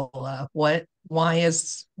parabola? Why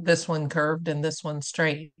is this one curved and this one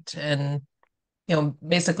straight? And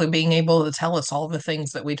basically being able to tell us all the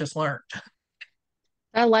things that we just learned.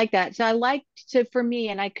 I like that. So I like to, for me,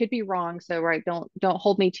 and I could be wrong, so right, don't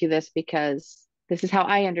hold me to this because this is how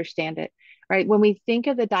I understand it, right? When we think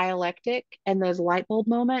of the dialectic and those light bulb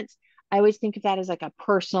moments, I always think of that as like a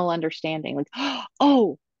personal understanding, like,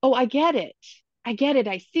 oh, I get it.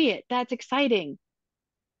 I see it. That's exciting.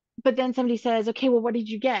 But then somebody says, okay, well, what did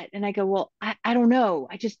you get? And I go, well, I don't know.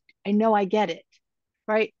 I know I get it,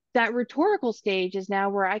 right? That rhetorical stage is now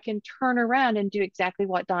where I can turn around and do exactly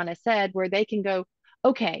what Donna said, where they can go,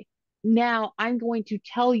 okay, now I'm going to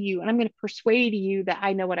tell you and I'm going to persuade you that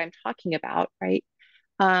I know what I'm talking about, right?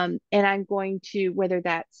 And I'm going to, whether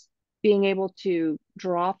that's being able to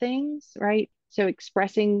draw things, right? So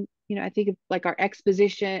expressing, I think of like our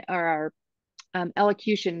exposition or our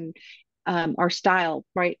elocution, our style,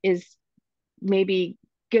 right, is maybe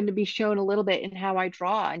going to be shown a little bit in how I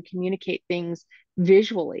draw and communicate things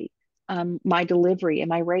visually. My delivery,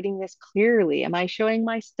 am I writing this clearly? Am I showing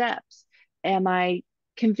my steps? Am I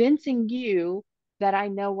convincing you that I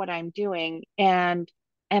know what I'm doing? And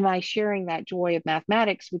am I sharing that joy of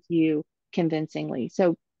mathematics with you convincingly?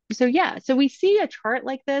 So yeah, so we see a chart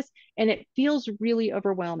like this and it feels really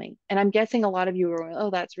overwhelming. And I'm guessing a lot of you are, oh,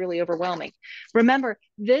 that's really overwhelming. Remember,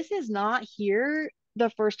 this is not here the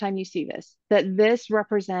first time you see this, that this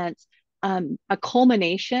represents a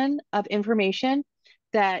culmination of information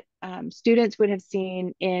that students would have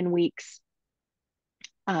seen in weeks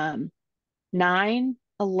 9,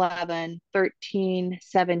 11, 13,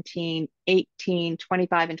 17, 18,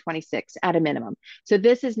 25, and 26 at a minimum. So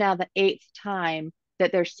this is now the 8th time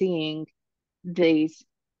that they're seeing these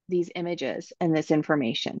images and this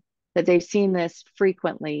information, that they've seen this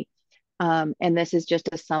frequently. And this is just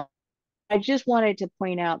a sum. I just wanted to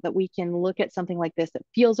point out that we can look at something like this that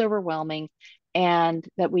feels overwhelming and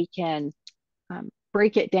that we can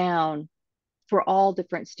break it down for all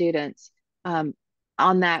different students on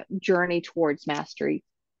that journey towards mastery.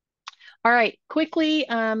 All right, quickly,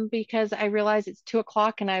 because I realize it's 2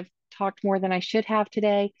 o'clock and I've talked more than I should have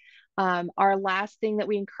today. Our last thing that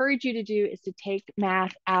we encourage you to do is to take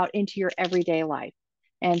math out into your everyday life.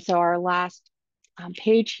 And so our last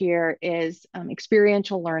page here is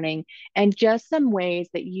experiential learning and just some ways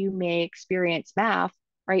that you may experience math,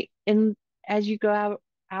 right? And as you go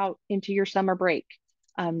out into your summer break.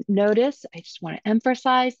 Notice, I just want to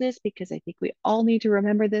emphasize this because I think we all need to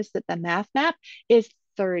remember this, that the math map is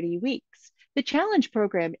 30 weeks. The challenge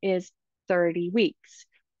program is 30 weeks.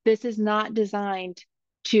 This is not designed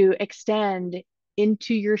to extend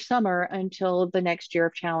into your summer until the next year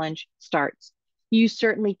of challenge starts. You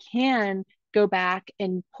certainly can go back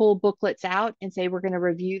and pull booklets out and say, we're going to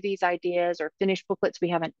review these ideas or finish booklets we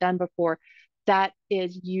haven't done before. That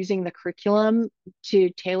is using the curriculum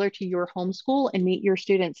to tailor to your homeschool and meet your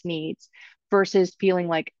students' needs versus feeling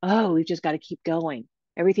like, oh, we've just got to keep going.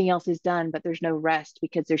 Everything else is done, but there's no rest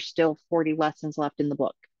because there's still 40 lessons left in the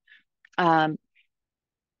book.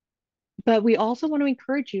 But we also want to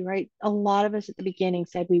encourage you, right? A lot of us at the beginning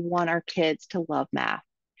said we want our kids to love math.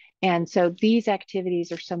 And so these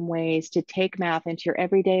activities are some ways to take math into your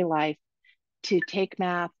everyday life, to take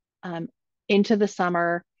math into the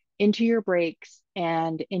summer, into your breaks,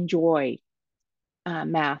 and enjoy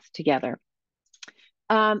math together.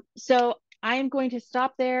 So I am going to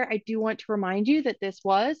stop there. I do want to remind you that this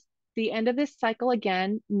was the end of this cycle.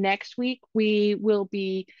 Again, next week we will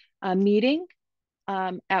be meeting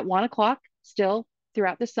at 1 o'clock still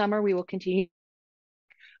throughout the summer. We will continue.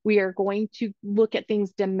 We are going to look at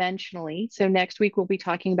things dimensionally. So next week we'll be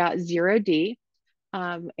talking about 0D.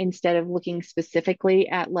 Instead of looking specifically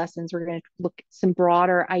at lessons, we're going to look at some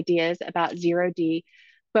broader ideas about 0D,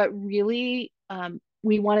 but really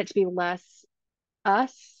we want it to be less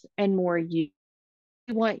us and more you.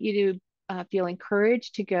 We want you to feel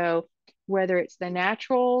encouraged to go, whether it's the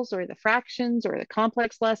naturals or the fractions or the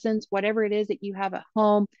complex lessons, whatever it is that you have at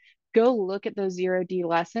home, go look at those 0D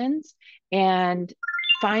lessons and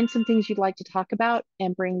find some things you'd like to talk about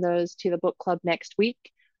and bring those to the book club next week.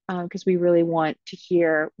 Because we really want to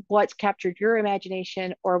hear what's captured your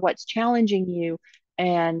imagination or what's challenging you,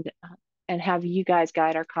 and have you guys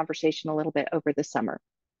guide our conversation a little bit over the summer.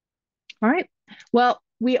 All right. Well,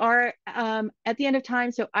 we are at the end of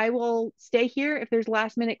time, so I will stay here if there's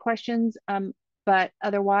last minute questions. But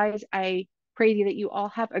otherwise, I pray that you all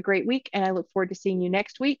have a great week, and I look forward to seeing you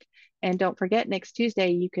next week. And don't forget, next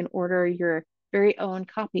Tuesday, you can order your very own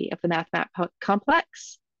copy of the Math Map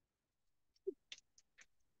Complex.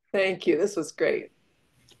 Thank you. This was great.